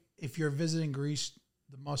say, if you're visiting Greece,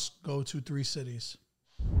 the must go to 3 cities?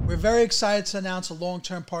 We're very excited to announce a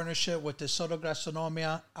long-term partnership with Tesoro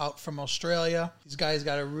Gastronomia out from Australia. These guys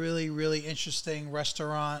got a really, really interesting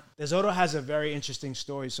restaurant. Tesoro has a very interesting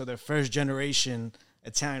story. So they're first generation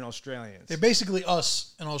Italian Australians. They're basically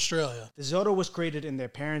us in Australia. Tesoro was created in their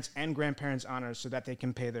parents' and grandparents' honor so that they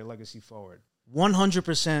can pay their legacy forward.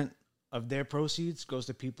 100% of their proceeds goes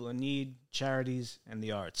to people in need, charities, and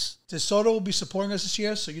the arts. Tesoro will be supporting us this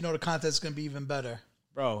year, so you know the content's going to be even better.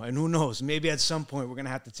 Bro, and who knows? Maybe at some point we're going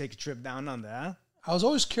to have to take a trip down under, huh? I was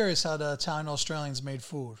always curious how the Italian Australians made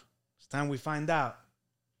food. It's time we find out.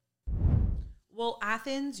 Well,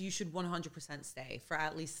 Athens, you should 100% stay for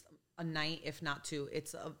at least a night, if not 2.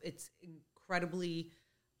 It's incredibly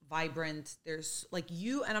vibrant. There's like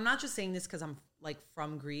and I'm not just saying this because I'm like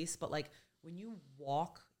from Greece, but like when you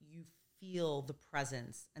walk, you feel the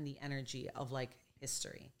presence and the energy of like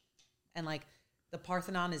history. And like The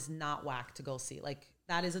Parthenon is not whack to go see. Like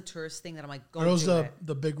that is a tourist thing that I'm like, go Are those do it.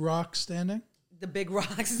 the big rocks standing? The big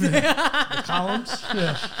rocks. The columns.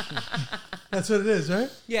 Yeah, that's what it is, right?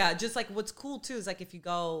 Yeah, just like what's cool too is like if you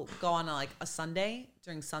go on a Sunday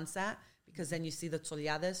during sunset, because then you see the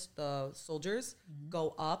Toliades, the soldiers,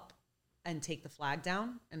 go up and take the flag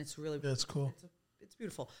down, and it's really That's cool. It's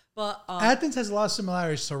beautiful. But Athens has a lot of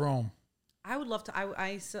similarities to Rome. I would love to.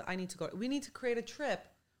 I need to go. We need to create a trip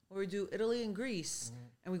where we do Italy and Greece,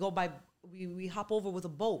 and we go by. We hop over with a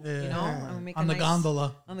boat, you know, and we make On the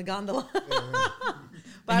gondola. On the gondola. And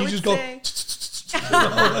But I you would just go. say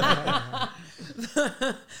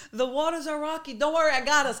the waters are rocky. Don't worry, I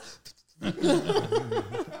got us.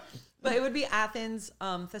 But it would be Athens,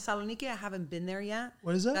 Thessaloniki. I haven't been there yet.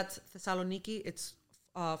 What is that? That's Thessaloniki. It's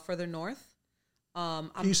further north.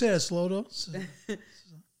 Can you say that slow though?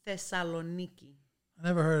 Thessaloniki. I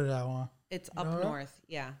never heard of that one. It's up north.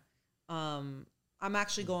 Yeah. I'm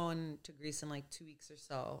actually going to Greece in like 2 weeks or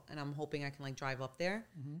so, and I'm hoping I can like drive up there.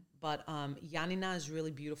 But Yanina is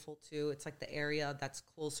really beautiful too. It's like the area that's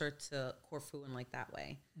closer to Corfu and like that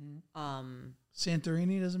way.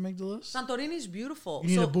 Santorini doesn't make the list. Santorini is beautiful.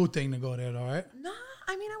 You need a boot thing to go there, though, right? No,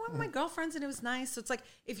 I mean I went with my girlfriends and it was nice. So it's like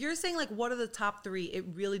if you're saying like what are the top 3, it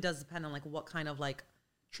really does depend on like what kind of like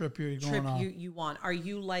Trip you're going trip on. you want. Are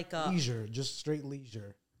you like a Leisure, just straight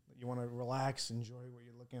leisure. You want to relax, enjoy what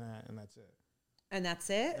you're looking at, and that's it. And that's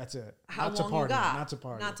it? That's it. How Not long to party. you got? Not to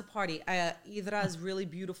party. Not to party. Idra is really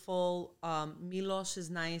beautiful. Milos is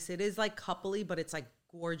nice. It is like coupley, but it's like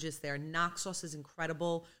gorgeous there. Naxos is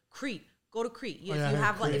incredible. Crete. Go to Crete.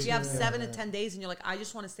 If you have 7 to 10 days and you're like, I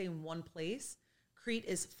just want to stay in one place, Crete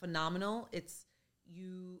is phenomenal. It's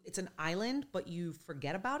an island, but you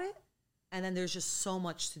forget about it. And then there's just so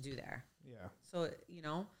much to do there. Yeah. So, you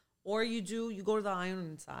know, or you go to the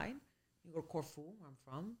island side. You go to Corfu, where I'm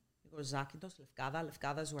from. You go to Zakynthos, Lefkada.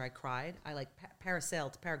 Lefkada is where I cried. I like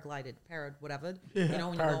parasailed, paraglided, whatever. Yeah, you know,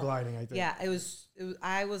 when paragliding, I think. Yeah, it was.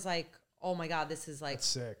 I was like, oh my God, this is like. That's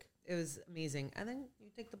sick. It was amazing. And then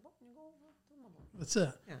you take the boat and you go over to the boat. That's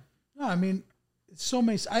it. Yeah. No, I mean, it's so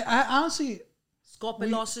many. I honestly.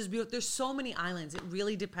 Skopelos is beautiful. There's so many islands. It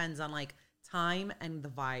really depends on like time and the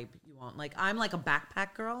vibe you want. Like I'm like a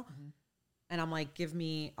backpack girl. And I'm like,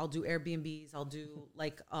 I'll do Airbnbs. I'll do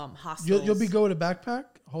like hostels. You'll be going to backpack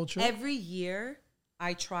whole trip? Every year,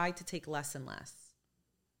 I try to take less and less.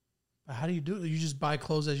 How do you do it? You just buy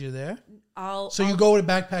clothes as you're there? I'll you go with a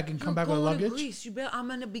backpack and come back with go to luggage? Greece.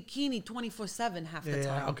 I'm in a bikini 24/7 half the time.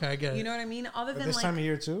 Yeah, okay, I get it. You know what I mean? Other than This like time of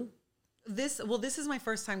year too? this is my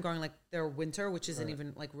first time going like their winter, which isn't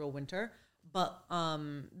even like real winter. But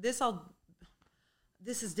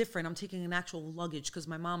this is different. I'm taking an actual luggage because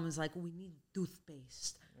my mom was like, we need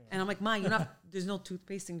toothpaste. And I'm like, Ma, there's no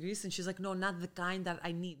toothpaste in Greece. And she's like, no, not the kind that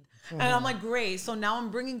I need. And I'm like, great. So now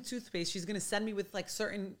I'm bringing toothpaste. She's going to send me with like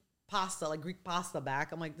certain pasta, like Greek pasta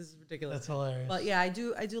back. I'm like, this is ridiculous. That's hilarious. But yeah, I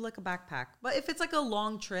do like a backpack. But if it's like a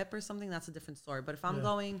long trip or something, that's a different story. But if I'm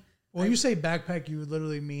going... When you say backpack, you would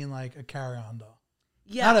literally mean like a carry-on though.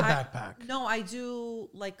 Yeah. Not a backpack. No, I do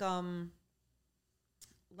like the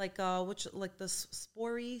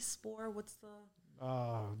spore, what's the...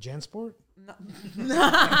 Jansport? No.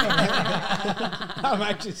 I'm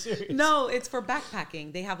actually serious. No, it's for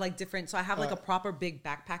backpacking. They have like different. So I have like a proper big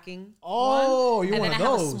backpacking. Oh, one, you and one then of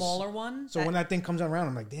I have those. a smaller one. So when that thing comes around,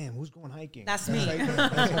 I'm like, damn, who's going hiking? That's me.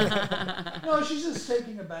 No, she's just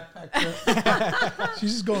taking a backpack trip.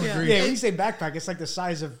 She's just going to Greece. Yeah, when you say backpack, it's like the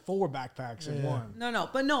size of 4 backpacks in one. No.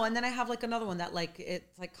 And then I have like another one that like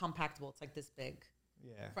it's like compactable. It's like this big.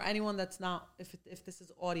 Yeah. For anyone that's not, if this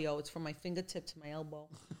is audio, it's from my fingertip to my elbow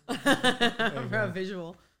for a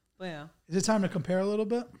visual. But yeah. Is it time to compare a little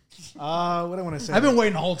bit? What I want to say. I've been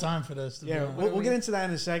waiting the whole time for this. Yeah, we'll get into that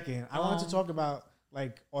in a second. I wanted to talk about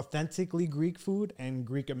like authentically Greek food and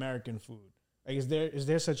Greek American food. Like, is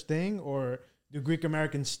there such thing, or do Greek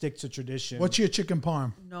Americans stick to tradition? What's your chicken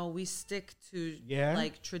parm? No, we stick to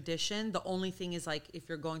like tradition. The only thing is like if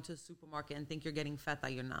you're going to the supermarket and think you're getting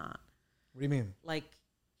feta, you're not. What do you mean? Like,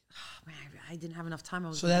 man, I didn't have enough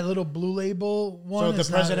time. So that little blue label one. So the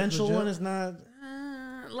presidential one is not.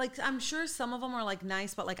 Like, I'm sure some of them are like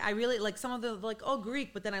nice, but like I really like some of the like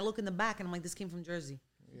Greek. But then I look in the back and I'm like, this came from Jersey.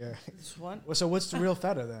 Yeah. This one. Well, so what's the real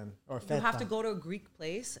feta then? Or feta? You have to go to a Greek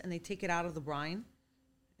place and they take it out of the brine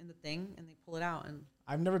in the thing and they pull it out. And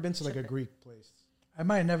I've never been to like a Greek place. I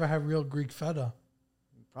might never have real Greek feta.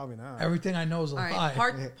 Probably not. Everything I know is a all lie.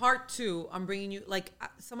 right, part 2. I'm bringing you like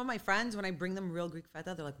some of my friends when I bring them real Greek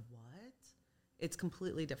feta, they're like, what? It's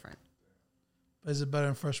completely different. Is it better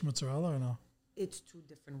than fresh mozzarella or no? It's 2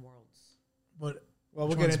 different worlds. But Well,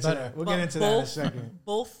 Which we'll get one's into better? that. We'll But get into that in a second.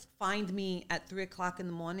 Both find me at 3:00 in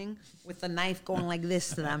the morning with a knife going like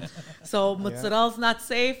this to them. So mozzarella's not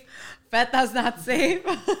safe. Feta's not safe.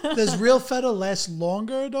 Does real feta last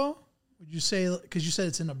longer though? Would you say because you said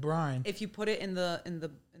it's in a brine, If you put it in the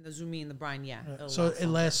zumi in the brine, yeah. it'll so last it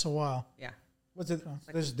longer. lasts a while. Yeah. What's it?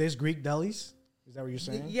 There's Greek delis. Is that what you're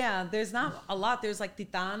saying? Yeah, there's not a lot. There's like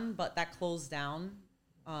Titan, but that closed down.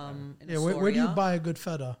 In Yeah, where do you Astoria. buy a good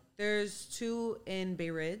feta? There's 2 in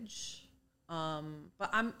Bay Ridge. But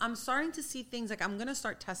I'm starting to see things like I'm gonna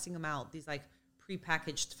start testing them out. These like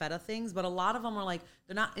prepackaged feta things, but a lot of them are like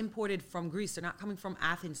they're not imported from Greece. They're not coming from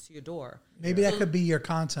Athens to your door. Maybe that could be your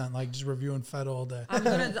content, like just reviewing feta all day.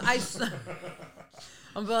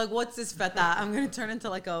 I'm be like, what's this feta? I'm gonna turn into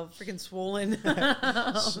like a freaking swollen.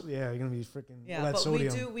 Yeah, you're gonna be freaking all that but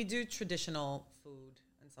sodium. we do traditional food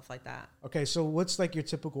and stuff like that. Okay, so what's like your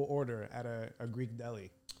typical order at a Greek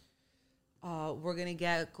deli? We're gonna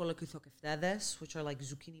get kolokithokeftedes, which are like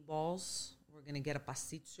zucchini balls. We're gonna get a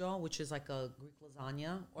pasticcio, which is like a Greek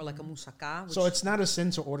lasagna, or like a moussaka. Which So it's not a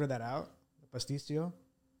sin to order that out, pasticcio.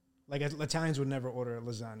 Like Italians would never order a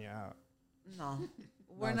lasagna out. no,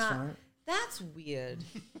 we're it's not. fine? That's weird.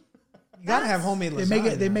 You gotta have homemade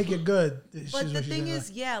lasagna. They make it good. But the thing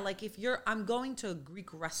is, yeah, like if I'm going to a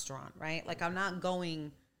Greek restaurant, right? Like I'm not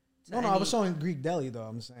going. To I was saying Greek deli though.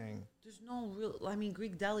 I'm saying There's no real. I mean,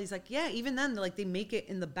 Greek delis, like even then, like they make it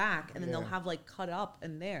in the back, and then they'll have like cut up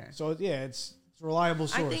in there. so. Yeah, it's a reliable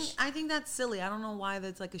source. I think that's silly. I don't know why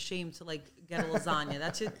that's like a shame to like get a lasagna.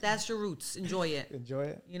 That's your roots. Enjoy it. Enjoy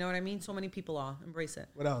it. You know what I mean? So many people are. Embrace it.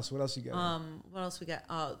 What else? What else you got? What else we got?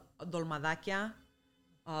 Dolmadakia.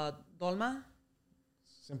 Dolma.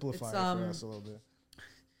 Simplify it's, it for us a little bit.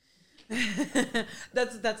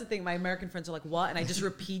 That's the thing. My American friends are like, "What?" And I just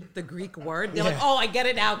repeat the Greek word. They're like, "Oh, I get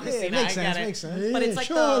it now, Christina. it makes I get sense. it." Makes sense. But it's like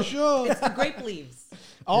sure. it's the grape leaves.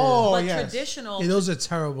 Oh, But yes. traditional. Yeah, those are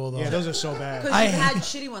terrible though. Yeah, those are so bad. Because I you've had hate-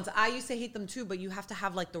 shitty ones. I used to hate them too, but you have to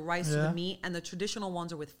have like the rice or Yeah. the meat, and the traditional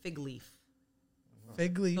ones are with fig leaf.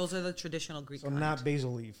 Fig leaf, Those are the traditional Greek. So kind. not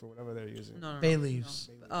basil leaf or whatever they're using. no, bay leaves.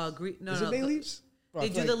 Greek. No, Is no, it bay the- leaves? Bro, I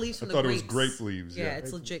They feel do like the leaves I from thought the it was grapes. grape leaves. Yeah, Yeah.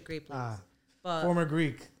 it's legit grape leaves. But former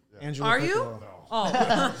Greek. Angelo are you? Piccolo.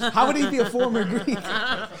 Oh, How would he be a former Greek? He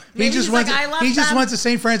Maybe just he's went. like, I left He just them. went to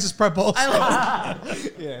St. Francis Prep also.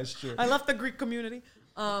 Yeah, it's true. I left the Greek community.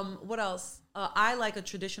 What else? I like a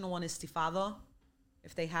traditional one is stifado,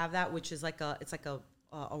 if they have that, which is like a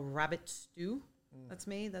rabbit stew that's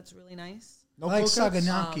made. That's really nice. No I like coconuts?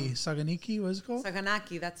 saganaki. Saganiki, what is it called?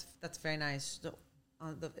 Saganaki, that's very nice.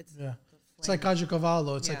 It's Yeah. It's like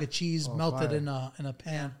caciocavallo. It's like Yeah. a cheese melted fire. in a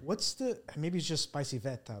pan. What's the? Maybe it's just spicy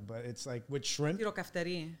feta, but it's like with shrimp.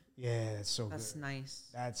 Tirokafteri. Yeah, it's so That's good. nice.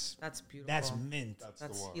 That's beautiful. that's mint.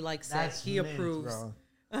 That's he likes That's it. He mint, approves. bro.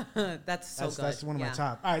 That's so good. That's one of my Yeah.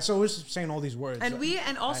 top. All right, so we're just saying all these words.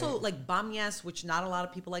 And also like bamyas, which not a lot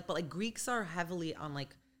of people like, but like Greeks are heavily on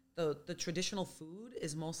like the traditional food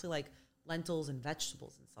is mostly like lentils and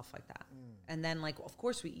vegetables and stuff like that. And then like of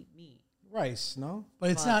course we eat meat. rice, no?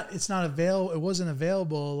 But it's not available. It wasn't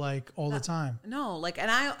available like all the time. No, like and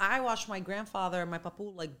I watched my grandfather, my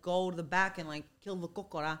papu, like go to the back and like kill the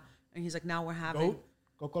kokora, and he's like, now we're having Goat?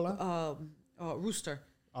 Cocola? rooster.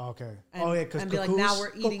 Oh, okay. And, Oh, yeah, because and be like, now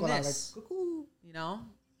we're eating this. Like, cuckoo, You know?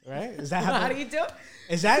 right? Is that how? How do you do?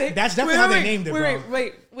 Is that? That's definitely how they named it, bro.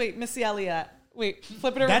 Wait, Missy Elliott. Wait,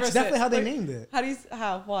 flip it over. That's definitely how they named it. How do you?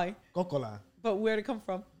 How? Why? Cocola. But where'd it come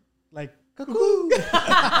from? Like cuckoo.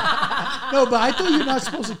 No, but I thought you're not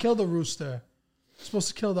supposed to kill the rooster. You're supposed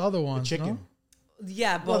to kill the other ones. Chicken. No?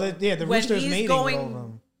 Yeah, but Well, the when rooster's he's mating with all of going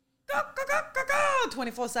them.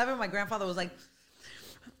 24/7, my grandfather was like,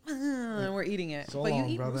 and we're eating it. So but long,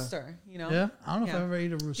 you eat brother. rooster, you know? Yeah, I don't know if Yeah. I ever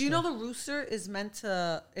ate a rooster. Do you know the rooster is meant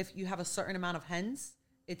to, if you have a certain amount of hens,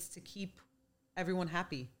 it's to keep everyone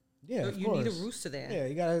happy. Yeah, So of you course. need a rooster there. Yeah,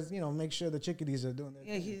 you gotta make sure the chickadees are doing their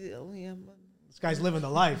Yeah, thing. This guy's living the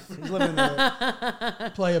life. He's living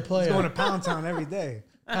player? He's going to Pound Town every day.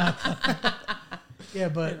 Yeah,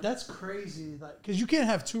 but that's crazy. Like, because you can't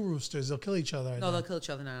have two roosters; they'll kill each other. I No, think. they'll kill each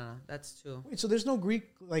other. No, that's true. Wait, so there's no Greek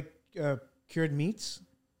cured meats?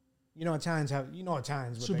 Italians have.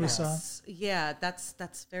 Italians. What Super they have. sauce. Yeah,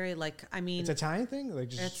 that's very like, I mean, It's Italian thing, like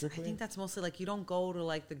just I strictly. think that's mostly like you don't go to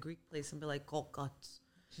like the Greek place and be like, cold cuts.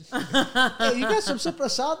 Hey, you got some super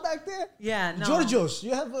salad back there? Yeah, no. Georgios,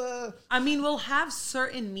 you have a. I mean, we'll have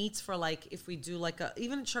certain meats for like if we do like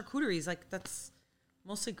even charcuteries, like that's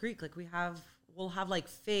mostly Greek. Like we'll have like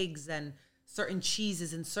figs and certain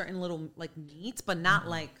cheeses and certain little like meats, but not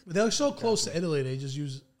like But they're so close to Italy; they just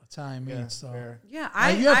use Italian meat. So fair. Yeah,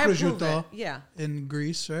 you have I approve prosciutto. it. Yeah. in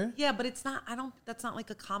Greece, right? Yeah, but it's not. That's not like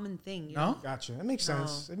a common thing. You No? know? Gotcha. It makes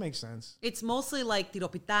sense. It makes sense. It's mostly like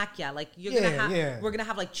tiropitacchia. Like Yeah. we're gonna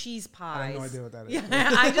have like cheese pies. I have no idea what that is.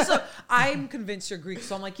 Yeah, I'm convinced you're Greek,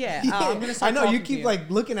 so I'm like, I'm gonna I start. know you talking to keep like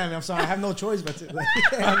looking at me. I'm sorry. I have no choice but to. Like,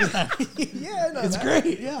 no, It's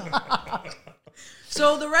great. Yeah.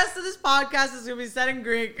 So the rest of this podcast is gonna be set in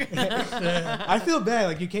Greek. I feel bad.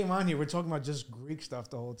 Like you came on here, we're talking about just Greek stuff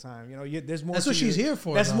the whole time. You know, there's more. That's to what you. she's here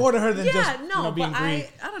for, That's though. more to her than Yeah, just no, being but Greek.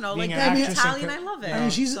 I don't know. being Like an being actress Italian, and I love it. I mean,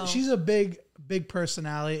 So- she's a big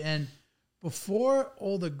personality, and before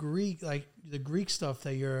all the Greek stuff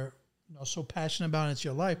that you're so passionate about, and it's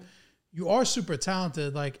your life. You are super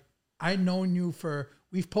talented. Like I known you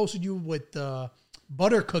we've posted you with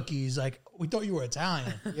butter cookies. Like we thought you were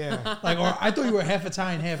Italian. Yeah. Like, or I thought you were half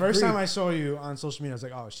Italian, half First Greek. time I saw you on social media, I was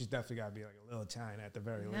like, oh, she's definitely got to be like a little Italian at the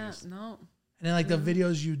very Yeah, least. no. And then like the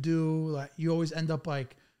videos you do, like you always end up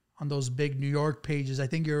like on those big New York pages. I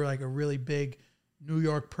think you're like a really big New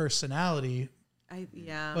York personality.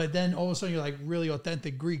 But then all of a sudden you're like really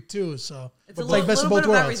authentic Greek too. So It's a like best of little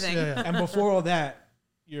both bit of worlds. everything. Yeah. And before all that,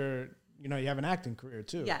 you have an acting career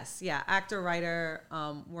too. Yes, yeah, actor, writer,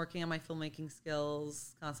 working on my filmmaking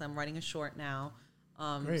skills. Constantly, I'm writing a short now.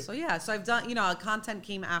 Great. So I've done. Content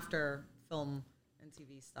came after film and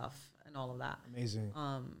TV stuff and all of that. Amazing.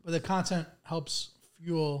 But the content helps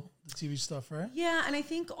fuel the TV stuff, right? Yeah, and I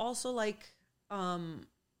think also like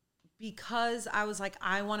because I was like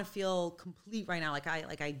I want to feel complete right now. Like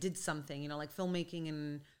I did something. Like filmmaking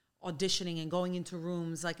and auditioning and going into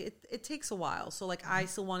rooms. Like it takes a while. So like I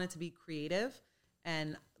still wanted to be creative,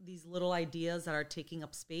 and these little ideas that are taking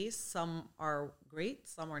up space. Some are great,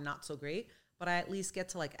 some are not so great. But I at least get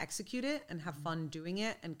to like execute it and have fun doing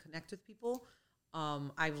it and connect with people.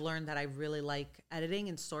 I've learned that I really like editing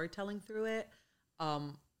and storytelling through it.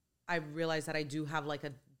 I realized that I do have like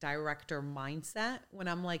a director mindset when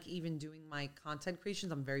I'm like even doing my content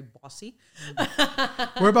creations. I'm very bossy.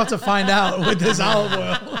 We're about to find out with this olive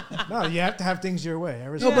oil. No, you have to have things your way.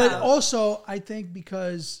 No, but also I think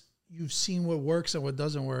because you've seen what works and what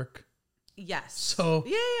doesn't work. Yes. So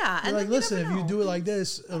yeah. You're And like, then listen, if never you know. do it like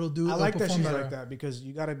this, it'll I like that perform she's better. like that because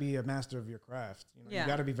you got to be a master of your craft. You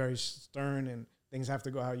got to be very stern and things have to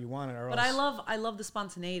go how you want it. Or But else. I love the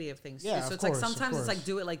spontaneity of things too. Yeah, So of it's course, like of sometimes it's like course.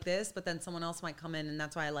 do it like this, but then someone else might come in, and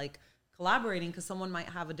that's why I like collaborating because someone might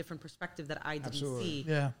have a different perspective that I didn't Absolutely. see.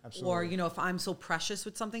 Yeah. Absolutely. Or if I'm so precious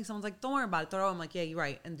with something, someone's like, "Don't worry about it." Throw it. I'm like, "Yeah, you're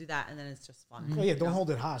right," and do that, and then it's just fun. Oh, yeah, don't hold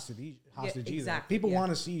it hostage either. exactly, People yeah.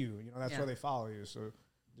 want to see you. That's Yeah. why they follow you. So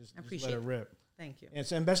just appreciate let it it. rip. Thank you.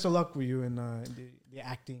 And best of luck with you in the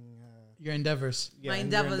acting. Your endeavors. My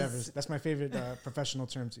in your endeavors. That's my favorite professional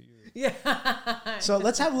term to use. Yeah. So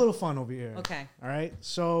let's have a little fun over here. Okay. All right.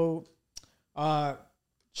 So,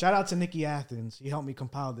 shout out to Nicky Athens. He helped me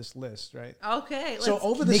compile this list. Right. Okay. So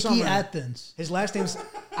over the Nikki summer, Athens. his last name's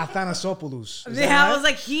Athanasopoulos. Is yeah, that I right? was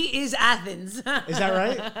like, he is Athens. Is that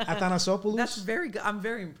right? Athanasopoulos. That's very good. I'm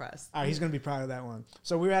very impressed. All right, he's gonna be proud of that one.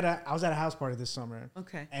 So I was at a house party this summer.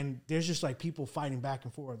 Okay. And there's just like people fighting back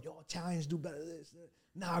and forth. Yo, Italians do better this.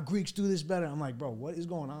 Nah, Greeks do this better. I'm like, bro, what is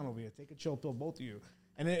going on over here? Take a chill pill, both of you.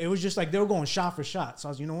 And it was just like they were going shot for shot. So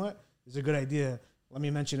I was, you know what? It's a good idea. Let me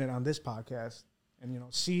mention it on this podcast. And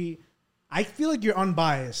see, I feel like you're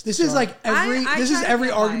unbiased. This is So- like every I this is try to every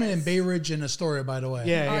be argument in biased. Bay Ridge in Astoria, by the way.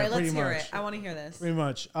 yeah, All right, pretty let's hear much. it. I want to hear this. Pretty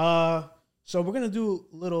much. So we're gonna do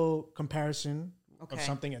a little comparison of Okay.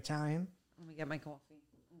 something Italian Let me get my coffee.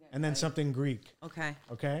 Okay. and then something Greek. Okay.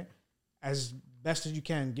 Okay, as best as you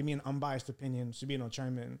can, give me an unbiased opinion. Sabino,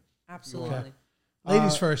 chime in. Absolutely.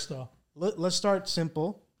 Ladies first, though. Let's start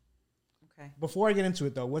simple. Okay. Before I get into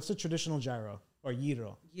it, though, what's the traditional gyro or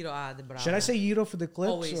gyro? Giro de bravo. Should I say gyro for the clips?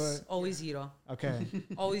 always? Always Giro. Okay.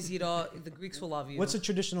 Always Giro. The Greeks will love you. What's a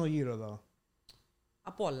traditional gyro, though?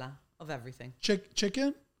 a polla of everything?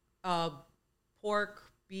 Chicken? Pork,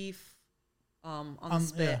 beef, on the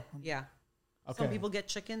spit. Yeah. Okay. Some people get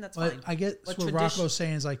chicken. That's But fine. I get But what tradi- Rocco's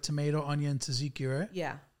saying is like tomato, onion, tzatziki, right?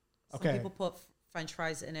 Yeah. Some Okay. people put French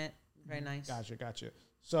fries in it. Very nice. Gotcha.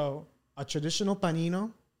 So, a traditional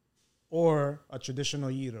panino or a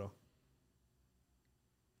traditional gyro?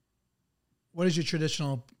 What is your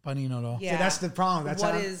traditional panino, though? Yeah. So that's the problem. That's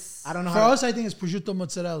What how, is- I don't know For how. us, I think it's prosciutto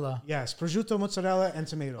mozzarella. Yes, prosciutto, mozzarella, and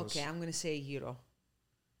tomatoes. Okay, I'm gonna say a gyro.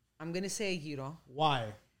 I'm gonna say a gyro.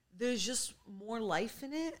 Why? There's just more life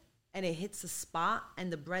in it, and it hits the spot,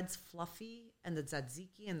 and the bread's fluffy, and the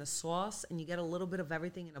tzatziki and the sauce, and you get a little bit of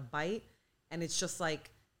everything in a bite, and it's just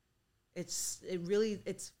like, it's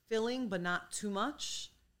filling, but not too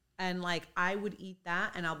much, and like I would eat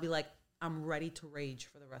that, and I'll be like, I'm ready to rage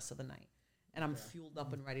for the rest of the night. and I'm fueled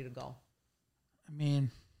up and ready to go. I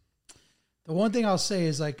mean, the one thing I'll say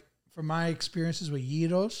is like from my experiences with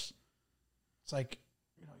gyros, it's like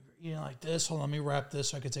you're eating like this. Hold on, let me wrap this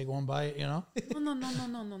so I can take one bite. No.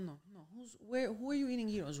 Who are you eating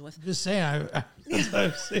gyros with? I'm just saying. That's what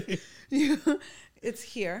I'm saying. It's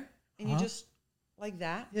here, and you just like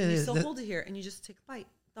that. Yeah, you still hold it here, and you just take a bite.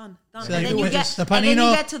 Done. So And like then you get the panino, and then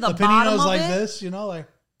you get to the bottom panino's of like it. this, like.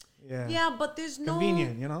 Yeah. Yeah, but there's no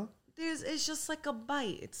convenient, It's just like a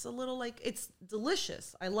bite. It's a little like it's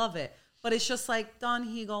delicious. I love it, but it's just like done.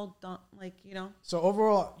 He go done. So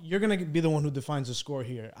overall, you're gonna be the one who defines the score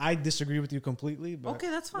here. I disagree with you completely. But Okay,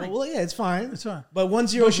 that's fine. Well, yeah, it's fine. It's fine. But 1-0 Well,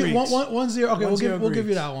 Greeks. 1-0. Okay, 1-0 we'll give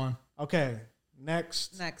you Greeks. that one. Okay,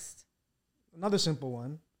 next. Another simple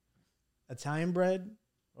one: Italian bread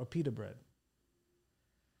or pita bread.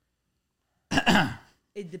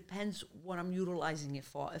 It depends what I'm utilizing it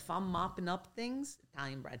for. If I'm mopping up things,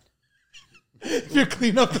 Italian bread. If you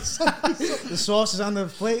clean up the sauce. The sauce is on the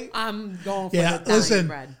plate. I'm going for the Italian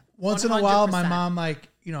bread. Once in a while, 100%. my mom,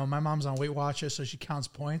 my mom's on Weight Watchers, so she counts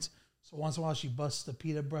points. So once in a while, she busts the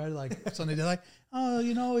pita bread, like Sunday. They're like,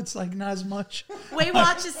 it's like not as much. Weight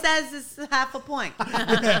Watchers says it's half a point.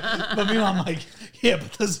 Yeah, but meanwhile, I'm like,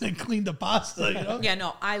 but doesn't it clean the pasta? Yeah,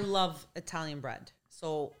 no, I love Italian bread.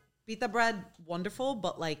 So pita bread, wonderful.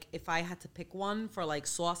 But like, if I had to pick one for like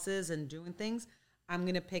sauces and doing things, I'm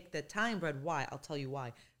gonna pick the Italian bread. Why? I'll tell you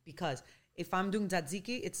why. Because if I'm doing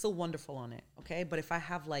tzatziki, it's still wonderful on it. Okay, but if I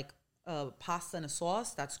have like a pasta and a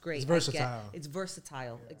sauce, that's great. It's versatile. It's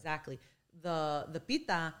versatile, exactly. The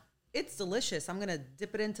pita, it's delicious. I'm gonna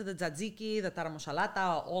dip it into the tzatziki, the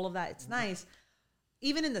taramushalata, all of that. It's nice.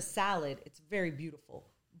 Even in the salad, it's very beautiful.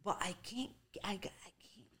 But I can't get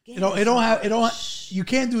you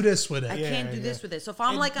can't do this with it. I can't do this with it. So if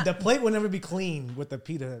I'm the plate will never be clean with the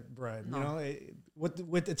pita bread. No.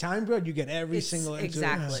 With Italian bread, you get every single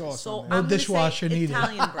exactly. sauce. So No I'm dishwasher needed. needed.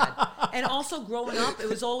 Italian bread, and also growing up, it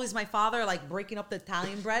was always my father like breaking up the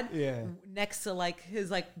Italian bread next to like his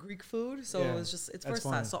like Greek food. So it was just it's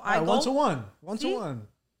versatile. Fine. So I go 1-1, 1-1. All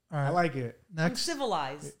right. I like it. I'm Next,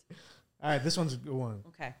 civilized. All right, this one's a good one.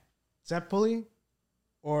 Okay. Zeppoli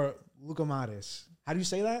or Lucamades? How do you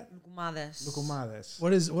say that? Lucumades. Lucamades.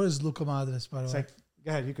 what is Lucamades, by the It's way? like,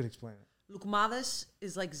 go ahead, you could explain it. Lucumades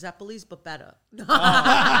is like Zeppelis but better. So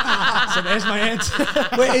there's my answer.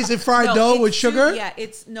 Wait, is it fried dough it's with sugar? Yeah,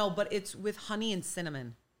 but it's with honey and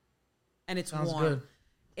cinnamon, and it's Sounds warm. good.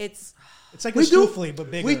 It's It's like a souffle, but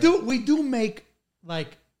bigger. We do make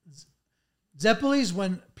like Zeppelis.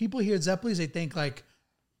 When people hear Zeppelis, they think like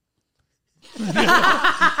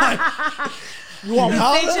you want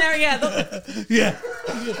powder? stationary. Yeah, yeah.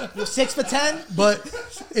 You're 6 for 10? But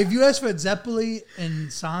if you ask for Zeppeli and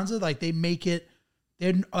Sansa, like they make it,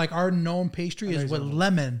 they're like our known pastry is with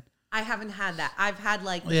lemon. I haven't had that. I've had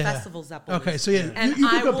like the festival Zeppelis. Okay, so yeah, and you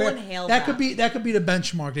I can will compare. inhale That could be the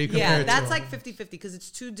benchmark that you compare Yeah, it that's to. like 50-50 because it's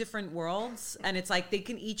two different worlds, and it's like they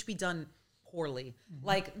can each be done poorly.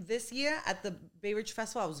 Like this year at the Bay Ridge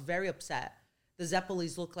Festival, I was very upset. The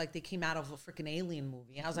Zeppelis looked like they came out of a freaking alien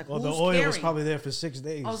movie. I was like, Well, who's the oil caring? was probably there for 6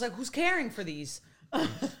 days. I was like, who's caring for these?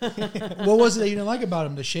 What was it that you didn't like about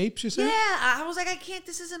them? The shapes, you said? Yeah, I was like, I can't.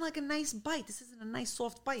 This isn't like a nice bite. This isn't a nice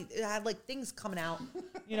soft bite. It had like things coming out,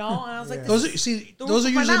 And I was like, Those this are is see, the those are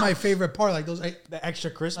roof of my usually my mouth. favorite part. Like those. the extra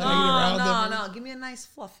crispy. around No, them. give me a nice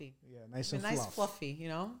fluffy. Yeah, nice A and nice fluff. fluffy,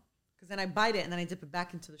 because then I bite it and then I dip it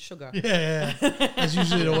back into the sugar. Yeah. That's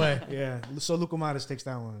usually the way. Yeah, so Lucamades takes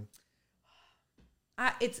that one.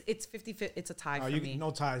 It's 50-50. It's a tie for me. No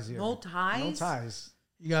ties here. No ties? No ties.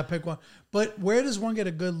 You gotta pick one. But where does one get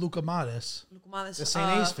a good Lucamadas? Lucumades, The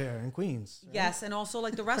St. A's Fair in Queens. Yes, and also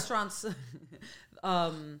like the restaurants.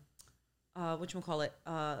 Whatchamacallit?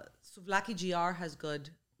 Souvlaki GR has good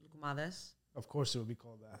lucumades. Of course it would be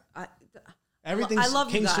called that. I Everything's love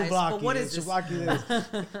King you guys, Souvlaki. but what is this? Souvlaki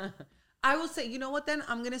this. I will say, you know what? Then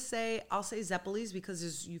I'll say Zeppelis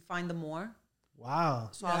because you find them more. Wow.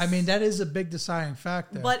 So I mean, that is a big deciding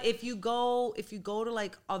factor. But if you go to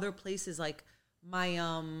like other places, like my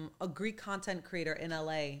a Greek content creator in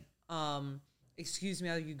LA, excuse me,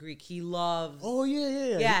 are you Greek? He loves. Oh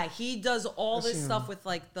yeah. Yeah, he does all I've this seen stuff him. with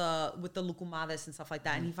like the lucumades and stuff like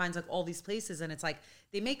that, and he finds like all these places, and it's like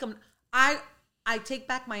they make them. I take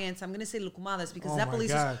back my answer. I'm gonna say lucumades because Oh my Zeppelis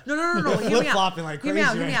is God. no. You're Hear me out. flip-flopping like Hear me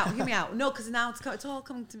out. crazy Hear me right out. Hear me out. No, because now it's all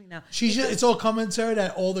coming to me now. it's all commentary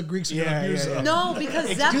that all the Greeks are Yeah, gonna abuse yeah, it. yeah. No, because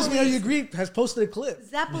Excuse me, are you Zeppelis, Greek? Has posted a clip.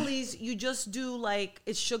 Zeppelis, you just do like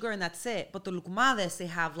it's sugar and that's it. But the lucumades, they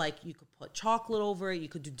have like you could put chocolate over it. You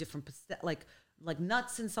could do different like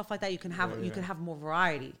nuts and stuff like that. You can have you can have more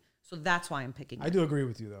variety. So that's why I'm picking. I do agree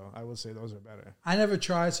with you though. I would say those are better. I never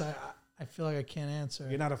tried, so I I feel like I can't answer.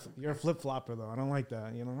 You're a flip flopper though. I don't like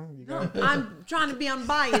that. You know. You No, gotta- I'm trying to be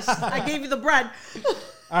unbiased. I gave you the bread.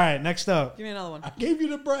 All right, next up, Give me another one. I gave you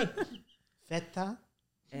the bread. feta.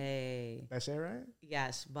 Hey, Did I say it right?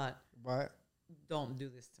 yes, but But don't do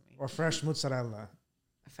this to me. or fresh mozzarella.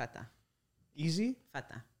 Feta. Easy.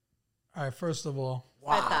 Feta. All right, first of all,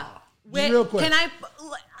 Feta. Wait, real quick. Can I'm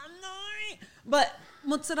sorry. But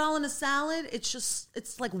mozzarella in a salad,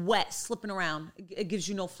 it's like wet, slipping around. It gives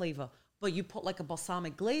you no flavor. But you put like a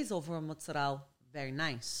balsamic glaze over a mozzarella, very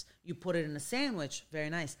nice. You put it in a sandwich, very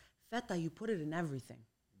nice. Feta, you put it in everything.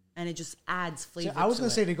 And it just adds flavor. I was to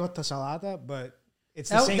gonna it. say ricotta salata, but it's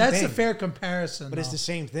the same that's thing. a fair comparison. But it's though. the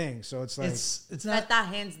same thing. So it's like It's not. Feta,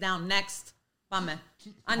 hands down. Next. Bame.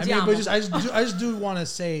 I mean, Andiamo. but I just do want to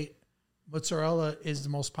say, mozzarella is the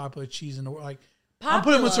most popular cheese in the world. Like, I'm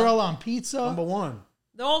putting Popular? mozzarella on pizza. number one.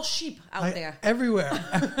 They're all sheep out there. Everywhere.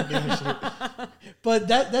 But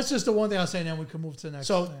that's just the one thing I'll say, and then we can move to the next.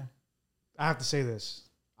 So thing. I have to say this.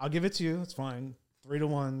 I'll give it to you. It's fine.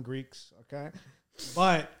 3-1 Greeks. Okay.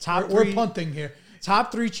 But we're punting here.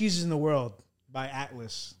 top 3 cheeses in the world by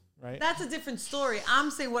Atlas. Right. That's a different story.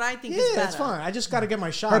 I'm saying what I think is Yeah, better. that's fine. I just got to get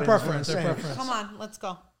my shot. Her in, is what I'm preference. Her saying. preference. Come on, let's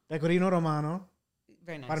go. Pecorino Romano,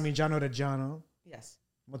 Very nice. Parmigiano Reggiano, Yes.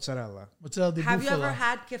 mozzarella. Mozzarella di Have you bufala. ever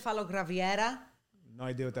had kefalograviera? No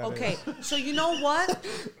idea what that is. Okay, so you know what?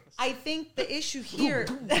 I think the issue here.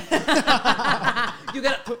 You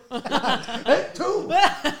got Two.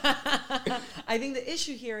 I think the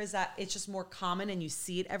issue here is that it's just more common and you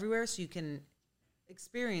see it everywhere, so you can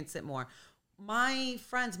experience it more. My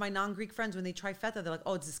friends, my non-Greek friends, when they try feta, they're like,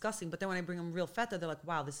 "Oh, it's disgusting." But then when I bring them real feta, they're like,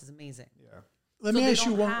 "Wow, this is amazing." Yeah. Let So me they ask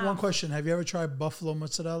you don't one have- question. Have you ever tried buffalo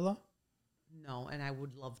mozzarella? No, and I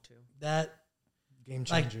would love to. That Game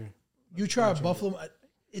Like- changer. you try a buffalo.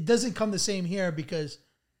 It doesn't come the same here because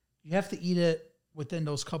you have to eat it within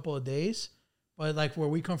those couple of days. But like where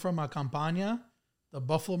we come from, our Campania, the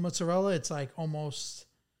buffalo mozzarella, it's like almost,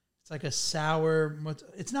 it's like a sour.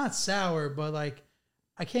 It's not sour, but like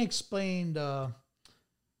I can't explain the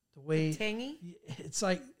way. Tangy. It's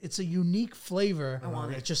like it's a unique flavor. I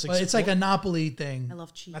want It it. just But it's like a Napoli thing. I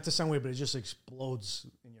love cheese. not to sound weird, but it just explodes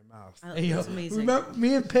in your mouth. Hey, yo, It's amazing. remember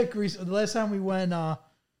me and Pick the last time we went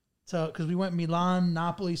because we went Milan,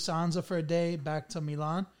 Napoli, Sanza for a day back to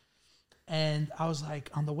Milan, and I was like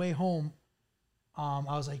on the way home, I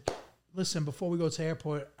was like, listen, before we go to the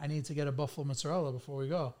airport, I need to get a buffalo mozzarella before we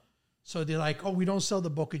go. So they're like, oh, we don't sell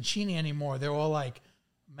the bocconcini anymore. They're all like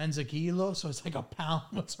mezzo kilo, so it's like a pound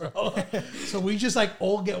mozzarella. So we just like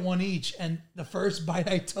all get one each, and the first bite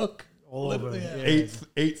I took, All over. literally, Yeah.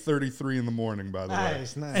 8:33 in the morning, by the way.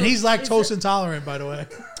 Nice, nice. and he's lactose intolerant, by the way.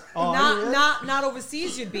 Not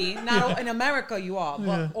overseas you'd be. Not in America you are.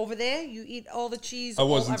 But over there you eat all the cheese. I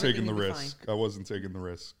wasn't everything, taking the you'll be risk. I wasn't taking the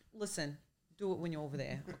risk. fine. Listen, do it when you're over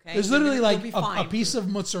there. Okay. There's You're literally gonna- like you'll be a fine. piece of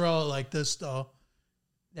mozzarella like this though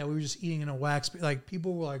that we were just eating in a wax. Like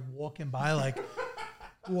people were like walking by like,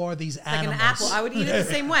 who are these like animals? an apple. I would eat it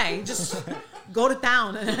the same way. Just go to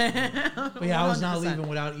town. But yeah, I was not 100%. leaving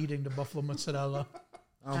without eating the buffalo mozzarella.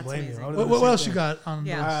 I don't That's blame amazing. you. I would've What, done what the else same you thing. got on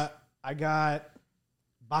Yeah. this? I got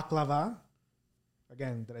baklava.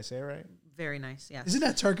 Again, did I say it right? Very nice. Yes. Isn't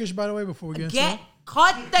that Turkish, by the way? Before we get into Get that,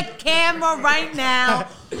 cut the camera right now.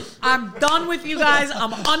 I'm done with you guys.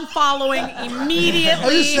 I'm unfollowing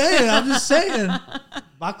immediately. I'm just saying.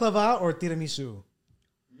 Baklava or tiramisu?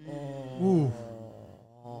 Ooh,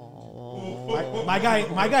 My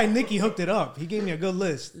guy Nicky hooked it up. He gave me a good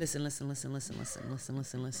list. Listen. I'm trying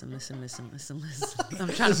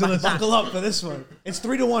to So let's find buckle up for this one. It's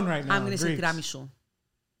 3-1 right now. I'm gonna say Greeks. tiramisu.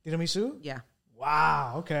 Tiramisu? Yeah.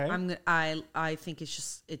 Wow. Okay. I think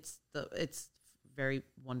it's very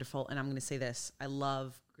wonderful, and I'm gonna say this: I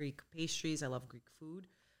love Greek pastries, I love Greek food,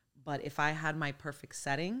 but if I had my perfect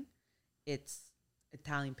setting, it's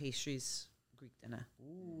Italian pastries, Greek dinner.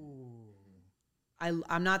 Ooh.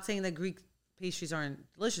 I'm not saying that Greek pastries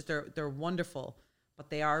aren't delicious; they're wonderful, but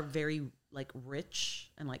they are very like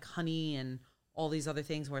rich and like honey and all these other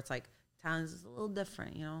things. Where it's like Italians is a little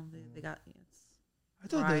different, you know. They got I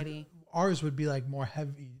thought that variety. ours would be like more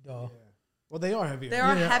heavy though. Well, they are heavier. They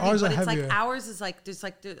are Yeah, heavy, ours but are it's heavier. like ours is like there's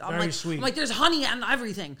like I'm Very like sweet. I'm like there's honey and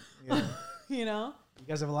everything, Yeah. you know. You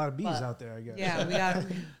guys have a lot of bees But- out there, I guess. Yeah, we got.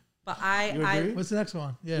 But You agree? What's the next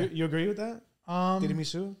one? Yeah. You agree with that?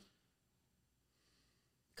 Tiramisu?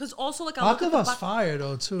 because also like I look at the Baklava's fire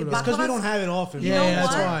though too. Though. It's because we don't have it often. Yeah, You know yeah,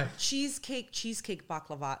 that's what? why. Cheesecake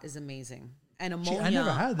baklava is amazing, and ammonia. I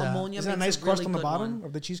never had that. Ammonia Is that a makes nice crust really on the good bottom one.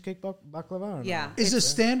 of the cheesecake baklava? Or no? Yeah. Is the it's-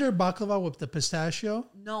 standard baklava with the pistachio?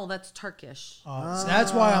 No, that's Turkish. So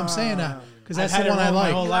that's why I'm saying that because that's I've the had one it I wrong my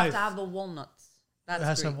like. whole You life. have to have the walnuts. That's It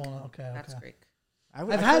has to Greek. have walnut. Okay, That's okay. Greek.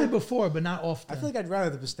 I've had it before, but not often. I feel like I'd rather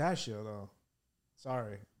the pistachio though.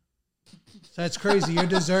 Sorry. So that's crazy. Your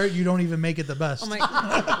dessert, you don't even make it the best. Oh my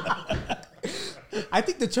God. I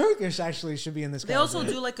think the Turkish actually should be in this. They also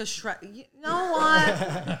do like a shred. You know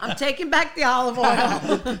what? I'm taking back the olive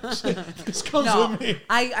oil. This comes No, with me.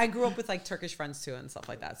 I grew up with like Turkish friends too and stuff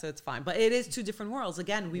like that, so it's fine. But it is two different worlds.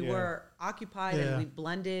 Again, we were occupied Yeah. and we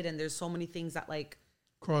blended, and there's so many things that like,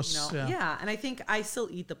 Cross, yeah. And I think I still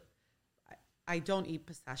eat I don't eat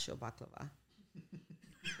pistachio baklava.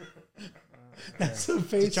 That's the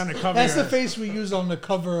face. trying to cover That's your the face we used on the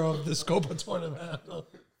cover of the Scopa tournament.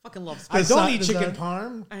 Fucking love I spice. don't not eat chicken dessert.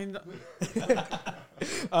 parm. I know.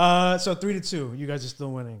 So 3-2. You guys are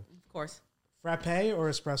still winning. Of course, Frappe or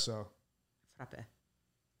espresso? frappe.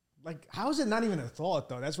 Like, how is it not even a thought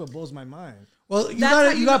though? That's what blows my mind. Well, you That's how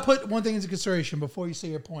got you to put one thing into consideration before you say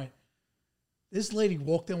your point. This lady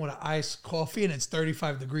walked in with an iced coffee and it's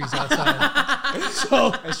 35 degrees outside.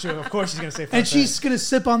 So, That's true. Of course, she's gonna say. and frappe. she's gonna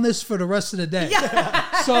sip on this for the rest of the day.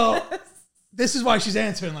 So this is why she's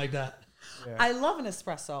answering like that. I love an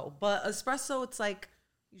espresso, but espresso, it's like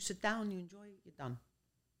you sit down, you enjoy it, you're done.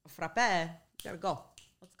 A frappe, you gotta go.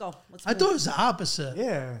 Let's go. Let's. I move. thought it was the opposite.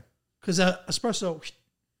 Yeah. Because espresso,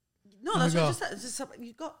 No, There that's we what go. I just said. It's just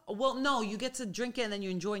you go. Well, no, you get to drink it and then you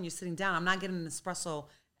enjoy and you're sitting down. I'm not getting an espresso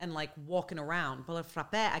and like walking around. But a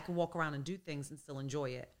frappe, I can walk around and do things and still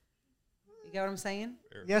enjoy it. You get what I'm saying?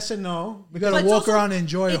 Yes and no. you got to But it's walk also- around and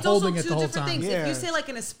enjoy it's holding also it two the whole different time. things. Yeah. If you say like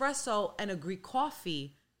an espresso and a Greek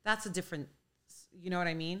coffee, that's a different. You know what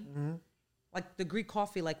I mean? Mm-hmm. Like the Greek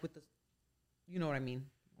coffee, like with the, you know what I mean,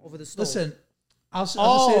 over the stove. Listen, I'll just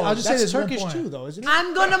That's say this Turkish one point. too, though, isn't it?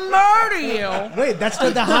 I'm gonna murder you. Wait, that's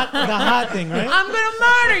the hot thing, right? I'm gonna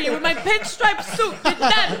murder you with my pinstripe suit. You're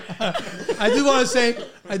dead. I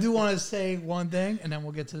do want to say one thing, and then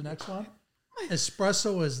we'll get to the next one.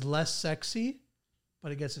 Espresso is less sexy,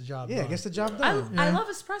 but it gets the job Yeah, done. it gets the job I done. love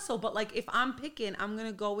espresso, but like if I'm picking, I'm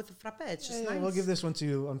gonna go with the frappe. It's just Yeah, nice. we'll give this one to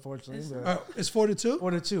you, unfortunately. But It's 4-2.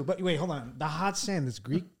 4-2. But wait, hold on. The hot sand is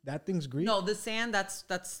Greek. That thing's Greek. No, the sand. That's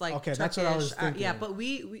like Okay, Turkish. that's what I was thinking. Yeah, but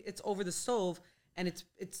we it's over the stove, and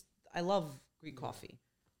it's. I love Greek coffee.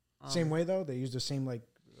 Same way though. They use the same like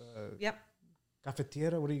Yep.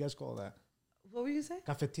 cafetiera. What do you guys call that? What were you say?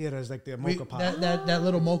 Cafetiera is like the mocha pot. That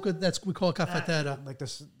little mocha, we call it cafetera. Like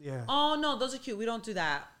this. Yeah. Oh no, those are cute. We don't do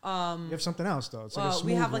that. You have something else though. It's like a smooth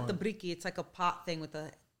we have like one. the briki. It's like a pot thing with a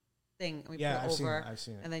thing. And we Yeah, put it I've seen over, it, I've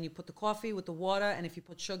seen it. and then you put the coffee with the water, and if you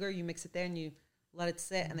put sugar, you mix it there, and you let it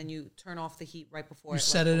sit, and then you turn off the heat right before You it.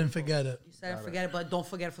 set it and forget it. You set it, forget it, but don't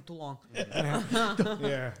forget it for too long.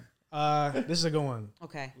 Yeah. This is a good one.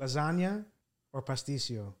 Okay. Lasagna or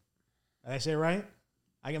pasticcio? Did I say it right?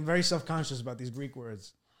 I am very self-conscious about these Greek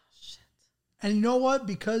words. And you know what?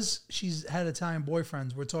 Because she's had Italian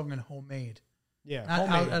boyfriends, we're talking homemade. Yeah. Not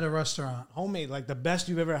homemade. out at a restaurant. Homemade, like the best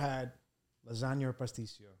you've ever had. Lasagna or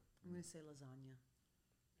pasticcio? I'm gonna say lasagna.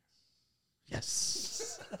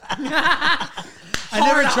 Yes. I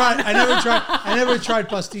never tried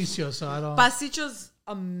pasticcio, so I don't. Pasticcho's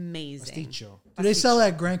amazing. Pasticcio. Do they sell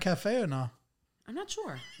that at Grand Cafe or no? I'm not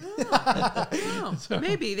sure. I don't know.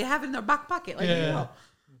 Maybe they have it in their back pocket. Like, Yeah. you know.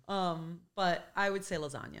 But I would say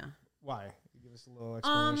lasagna. Why? Give us a little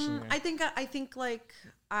explanation. there. I think like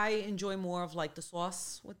I enjoy more of like the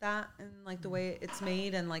sauce with that and like the way it's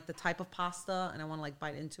made and like the type of pasta, and I want to like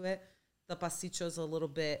bite into it. The pasticcio is a little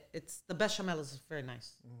bit. It's the bechamel is very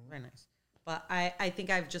nice, very nice. But I think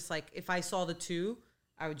I've just like if I saw the two,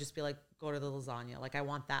 I would just be like go to the lasagna. Like I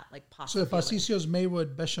want that like pasta. So the feeling. pasticcio is made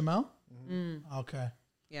with bechamel? Okay.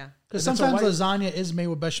 Yeah. Because Is it so sometimes white? lasagna is made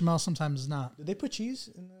with bechamel, sometimes it's not. Did they put cheese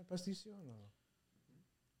in the pasticcio? No.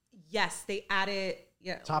 Yes, they added.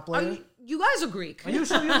 Yeah. Top Are layer? you guys are Greek. Are you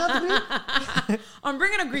sure you're not Greek? I'm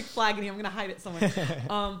bringing a Greek flag in here. I'm gonna hide it somewhere.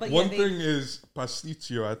 But yeah, One thing is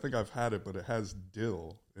pasticcio. I think I've had it, but it has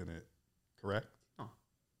dill in it. Correct? Oh.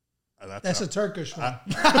 That's a Turkish one.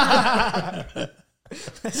 the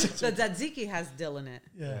tzatziki has dill in it.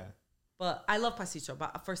 yeah. But I love pasticcio.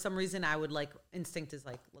 But for some reason, I would like instinct is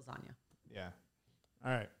like lasagna. Yeah.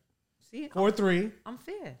 All right. See, 4-3. I'm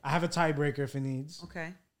fair. I have a tiebreaker if it needs.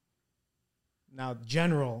 Okay, Now,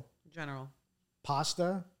 general general.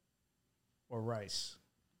 pasta or rice?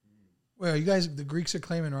 Wait, are you guys, the Greeks are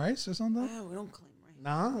claiming rice or something? Oh, we don't claim right.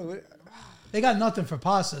 No, They got nothing for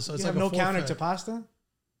pasta, so it's you like have a no counter forfeit. to pasta.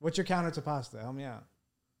 What's your counter to pasta? Help me out.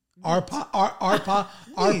 Our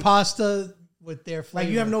pasta with their flavor.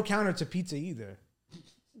 Like you have no counter to pizza either.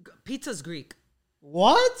 Pizza's Greek.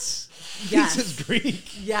 What? Yes. Pizza's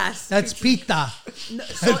Greek. Yes, That's pita. No,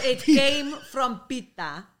 so it came from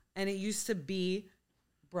pita, and it used to be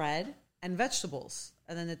bread and vegetables.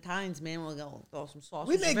 And then the Italians, man, will go throw some sauce.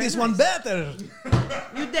 We which is make very this one nice. better.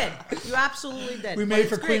 You did. You absolutely did. We But made it's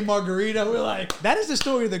for great. Queen Margarita. We're like, That is the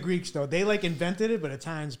story of the Greeks, though. They like invented it, but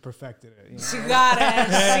Italians perfected it. You know? Cigar.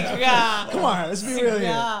 Come on, let's be real here.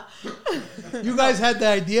 Yeah. you guys had the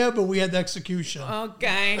idea, but we had the execution.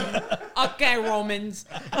 Okay. Okay, Romans.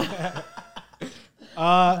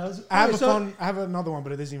 I have Okay, a so- fun. I have another one,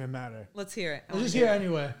 but it doesn't even matter. Let's hear it. I We're wanna just hear here it.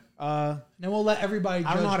 anyway. I Then we'll let everybody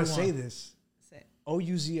judge don't know how to who say won. this. Say it.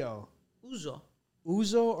 Ouzo. Uso.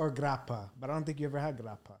 Uzo or grappa, but I don't think you ever had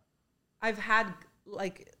grappa. I've had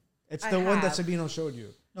like It's I the one that have. Sabino showed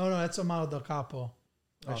you. No, that's Amado del Capo.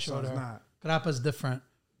 I Oh, so showed it's her. not. Grappa's different.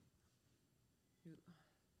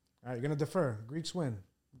 All right, you're gonna defer. Greeks win.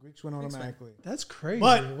 Greeks win automatically. That's crazy.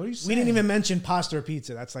 But what are you saying? we didn't even mention pasta or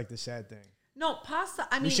pizza. That's like the sad thing. no pasta.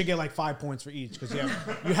 I mean, We should get like 5 points for each because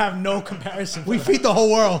you have no comparison. We feed the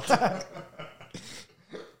whole world.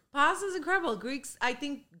 pasta is incredible. I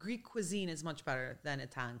think Greek cuisine is much better than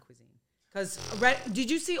Italian cuisine. Because did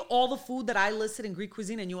you see all the food that I listed in Greek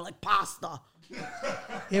cuisine and you were like pasta?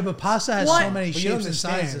 Yeah, but pasta has What? so many But you shapes and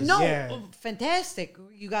understand. sizes. No, Yeah. fantastic.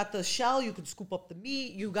 You got the shell. You can scoop up the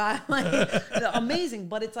meat. You got like amazing.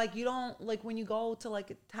 But it's like you don't like when you go to like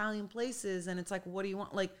Italian places and it's like, what do you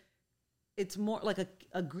want? Like, it's more like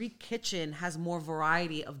a Greek kitchen has more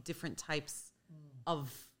variety of different types of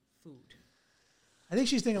food. I think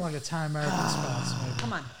she's thinking like Italian American spots. Maybe.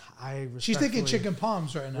 Come on. She's thinking respectfully- chicken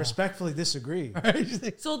palms right now. Respectfully disagree. She's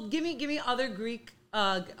thinking- So give me other Greek.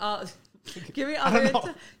 Give me don't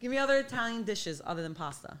know. other Italian dishes other than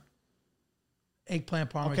pasta.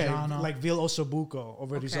 eggplant Okay, parmigiano. like veal ossobuco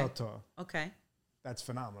over risotto. Okay. That's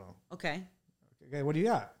phenomenal. Okay. Okay, what do you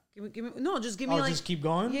got? Give me no. Just give me Oh, like just keep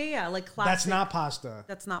going? Yeah, like classic. That's not pasta.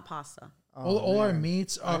 That's not pasta. all our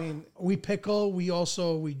meats. Are, mean- we pickle. We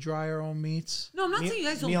dry our own meats. No, I'm not saying you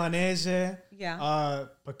guys don't. Milanese. Yeah.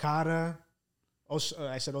 Piccata.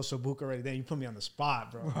 I said ossobuco already. Then you put me on the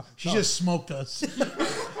spot, bro. She just smoked us.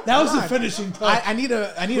 That was the finishing touch. I need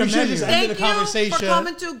a We should menu. just end Thank the you conversation. for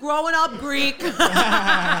coming to Growing Up Greek.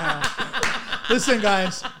 Listen,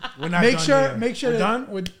 guys. We're not Make done sure. yet. Make sure. We're that done.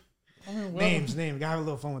 We're, Names. Gotta have a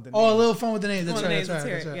little fun with the names. Oh, a little fun with the names. That's One of right. the names, That's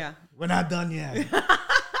right. let's That's hear right. it. Yeah. We're not done yet.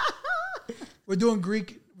 We're doing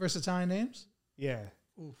Greek versus Italian names. Yeah.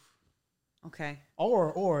 Okay.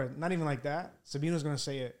 Or not even like that. Sabino's gonna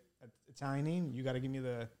say it Italian name. You got to give me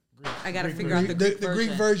the Greek. I got to Greek figure out version. the Greek The version.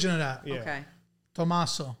 Greek version of that. Yeah. Okay.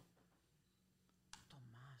 Tommaso.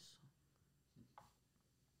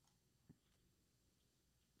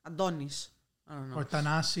 Adonis. I don't know. Or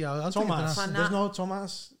Tanasi. I was thinking Thomas. Tanasi. There's no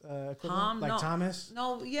Thomas. Equivalent? Tom, like no. Thomas.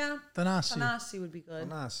 No, yeah. Tanasi. Tanasi would be good.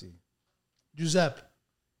 Tanasi. Giuseppe.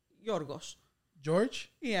 Yorgos. George.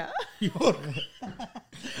 Yeah. We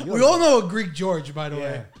all know a Greek George, by the Yeah.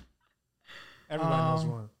 way. Everybody knows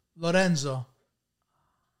one. Lorenzo.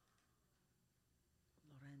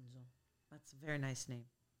 Lorenzo. That's a very nice name.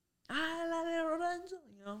 I love it, Lorenzo.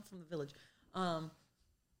 You know, from the village.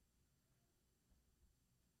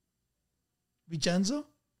 Vincenzo.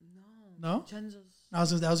 No?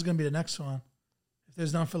 Vincenzo's. That was going to be the next one. If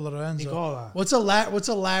there's none for Lorenzo. Nicola. What's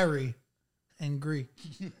a Larry in Greek?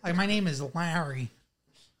 Like, my name is Larry.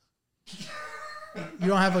 You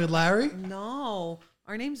don't have a Larry? No.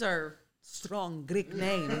 Our names are strong Greek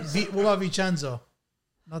names. What about Vincenzo?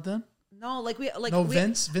 Nothing? No, like we like No we,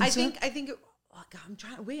 Vince? Vincent? I think oh God, I'm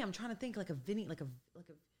trying to think like a Vinny, like a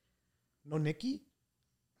No Nikki.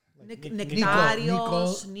 Like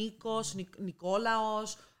Nectarios, Nikos,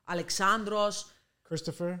 Nikolaos, Alexandros,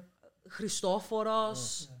 Christopher.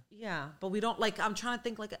 Christoforos. Yeah, but we don't like. I'm trying to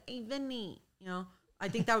think like a Vinny. You know, I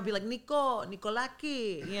think that would be like Nico,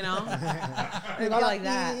 Nikolaki. You know, it'd be like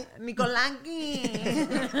that, Nikolaki.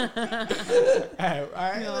 All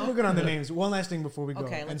right, we're good on the names. One last thing before we go.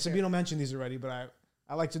 Okay, And let's hear Sabino mentioned these already, but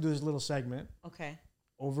I like to do this little segment. Okay,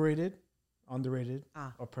 Overrated, underrated,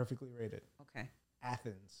 Ah. or perfectly rated. okay,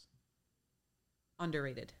 Athens.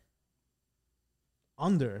 underrated.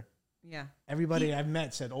 Under. Yeah, Everybody I've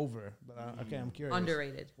met said over, but okay, I'm curious.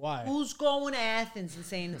 underrated. Why? Who's going to Athens and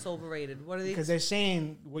saying it's overrated? What are they? Because they're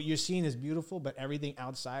saying what you're seeing is beautiful, but everything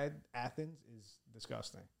outside Athens is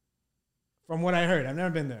disgusting. From what I heard, I've never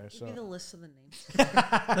been there. Give me the So list of the names.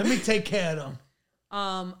 Let me take care of them.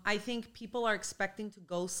 I think people are expecting to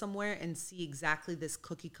go somewhere and see exactly this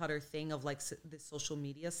cookie cutter thing of like this social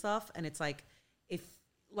media stuff. And it's like,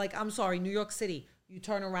 I'm sorry, New York City, you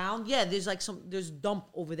turn around. Yeah, there's dump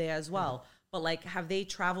over there as well. But like, have they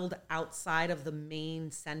traveled outside of the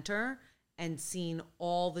main center and seen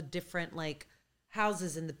all the different like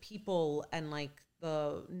houses and the people and like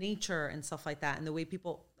the nature and stuff like that? And the way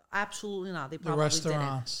people, Absolutely not. They probably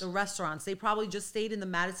restaurants. didn't. The restaurants. They probably just stayed in the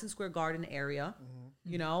Madison Square Garden area,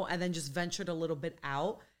 you know, and then just ventured a little bit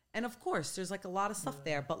out. And of course, there's like a lot of stuff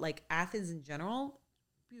there, but like Athens in general,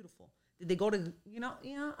 beautiful. Did they go to, you know,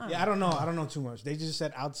 I don't know. I don't know too much. They just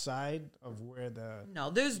said outside of where the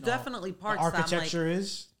there's definitely parts the architecture that I'm like,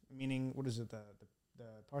 is. Meaning, what is it? The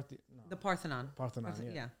the Parthenon. Parthenon.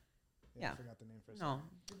 Yeah. I forgot the name for a second. No.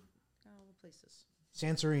 What places?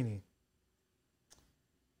 Santorini.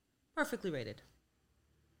 Perfectly rated.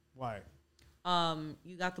 Why?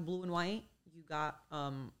 You got the blue and white. You got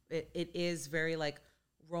it is very like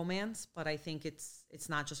romance, but I think it's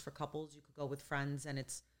not just for couples. You could go with friends, and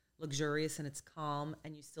it's luxurious and it's calm,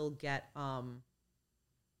 and you still get a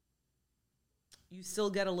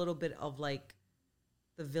little bit of like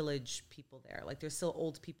the village people there. Like there's still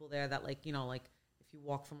old people there that like, you know, like if you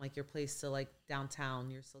walk from like your place to like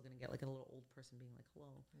downtown, you're still gonna get like a little old person being like hello.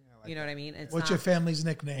 Yeah, like you know what I mean? It's What's your family's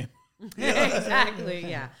nickname? Exactly,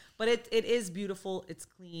 yeah. But it is beautiful. It's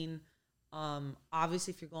clean.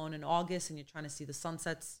 Obviously, if you're going in August and you're trying to see the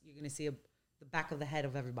sunsets, you're going to see the back of the head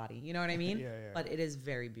of everybody. You know what I mean? Yeah. But it is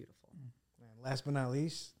very beautiful. And last but not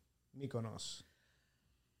least, Mykonos.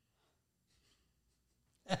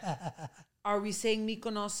 Are we saying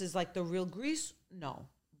Mykonos is like the real Greece? No.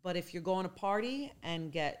 But if you're going to party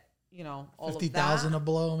and get, you know, all 50,000 of that, a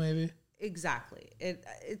blow, maybe. Exactly.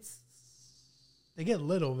 It's they get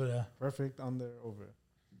lit over there. Perfect, under, over.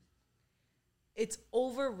 It's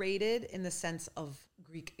overrated in the sense of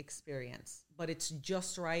Greek experience, but it's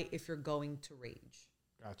just right if you're going to rage.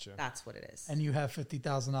 Gotcha. That's what it is. And you have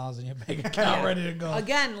 $50,000 in your bank account ready to go.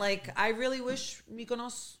 Again, like I really wish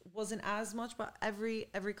Mykonos wasn't as much, but every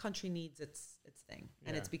country needs its thing,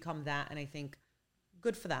 and it's become that. And I think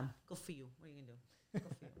good for them. Good for you. What are you gonna do?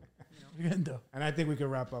 Good for you. You know? What are you gonna do? And I think we could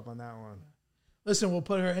wrap up on that one. Listen, we'll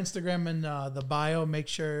put her Instagram in the bio. Make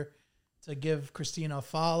sure to give Christina a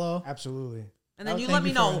follow. Absolutely. And then you let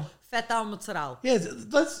me know feta or mozzarella. Yes,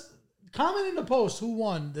 let's comment in the post who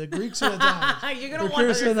won, the Greeks or the Italians. You're gonna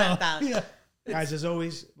wonder who that. Yeah. Guys, as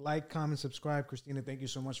always, like, comment, subscribe. Christina, thank you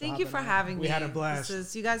so much. Thank you for having me. We had a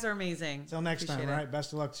blast. You guys are amazing. Until next time, all right?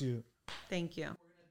 Best of luck to you. Thank you.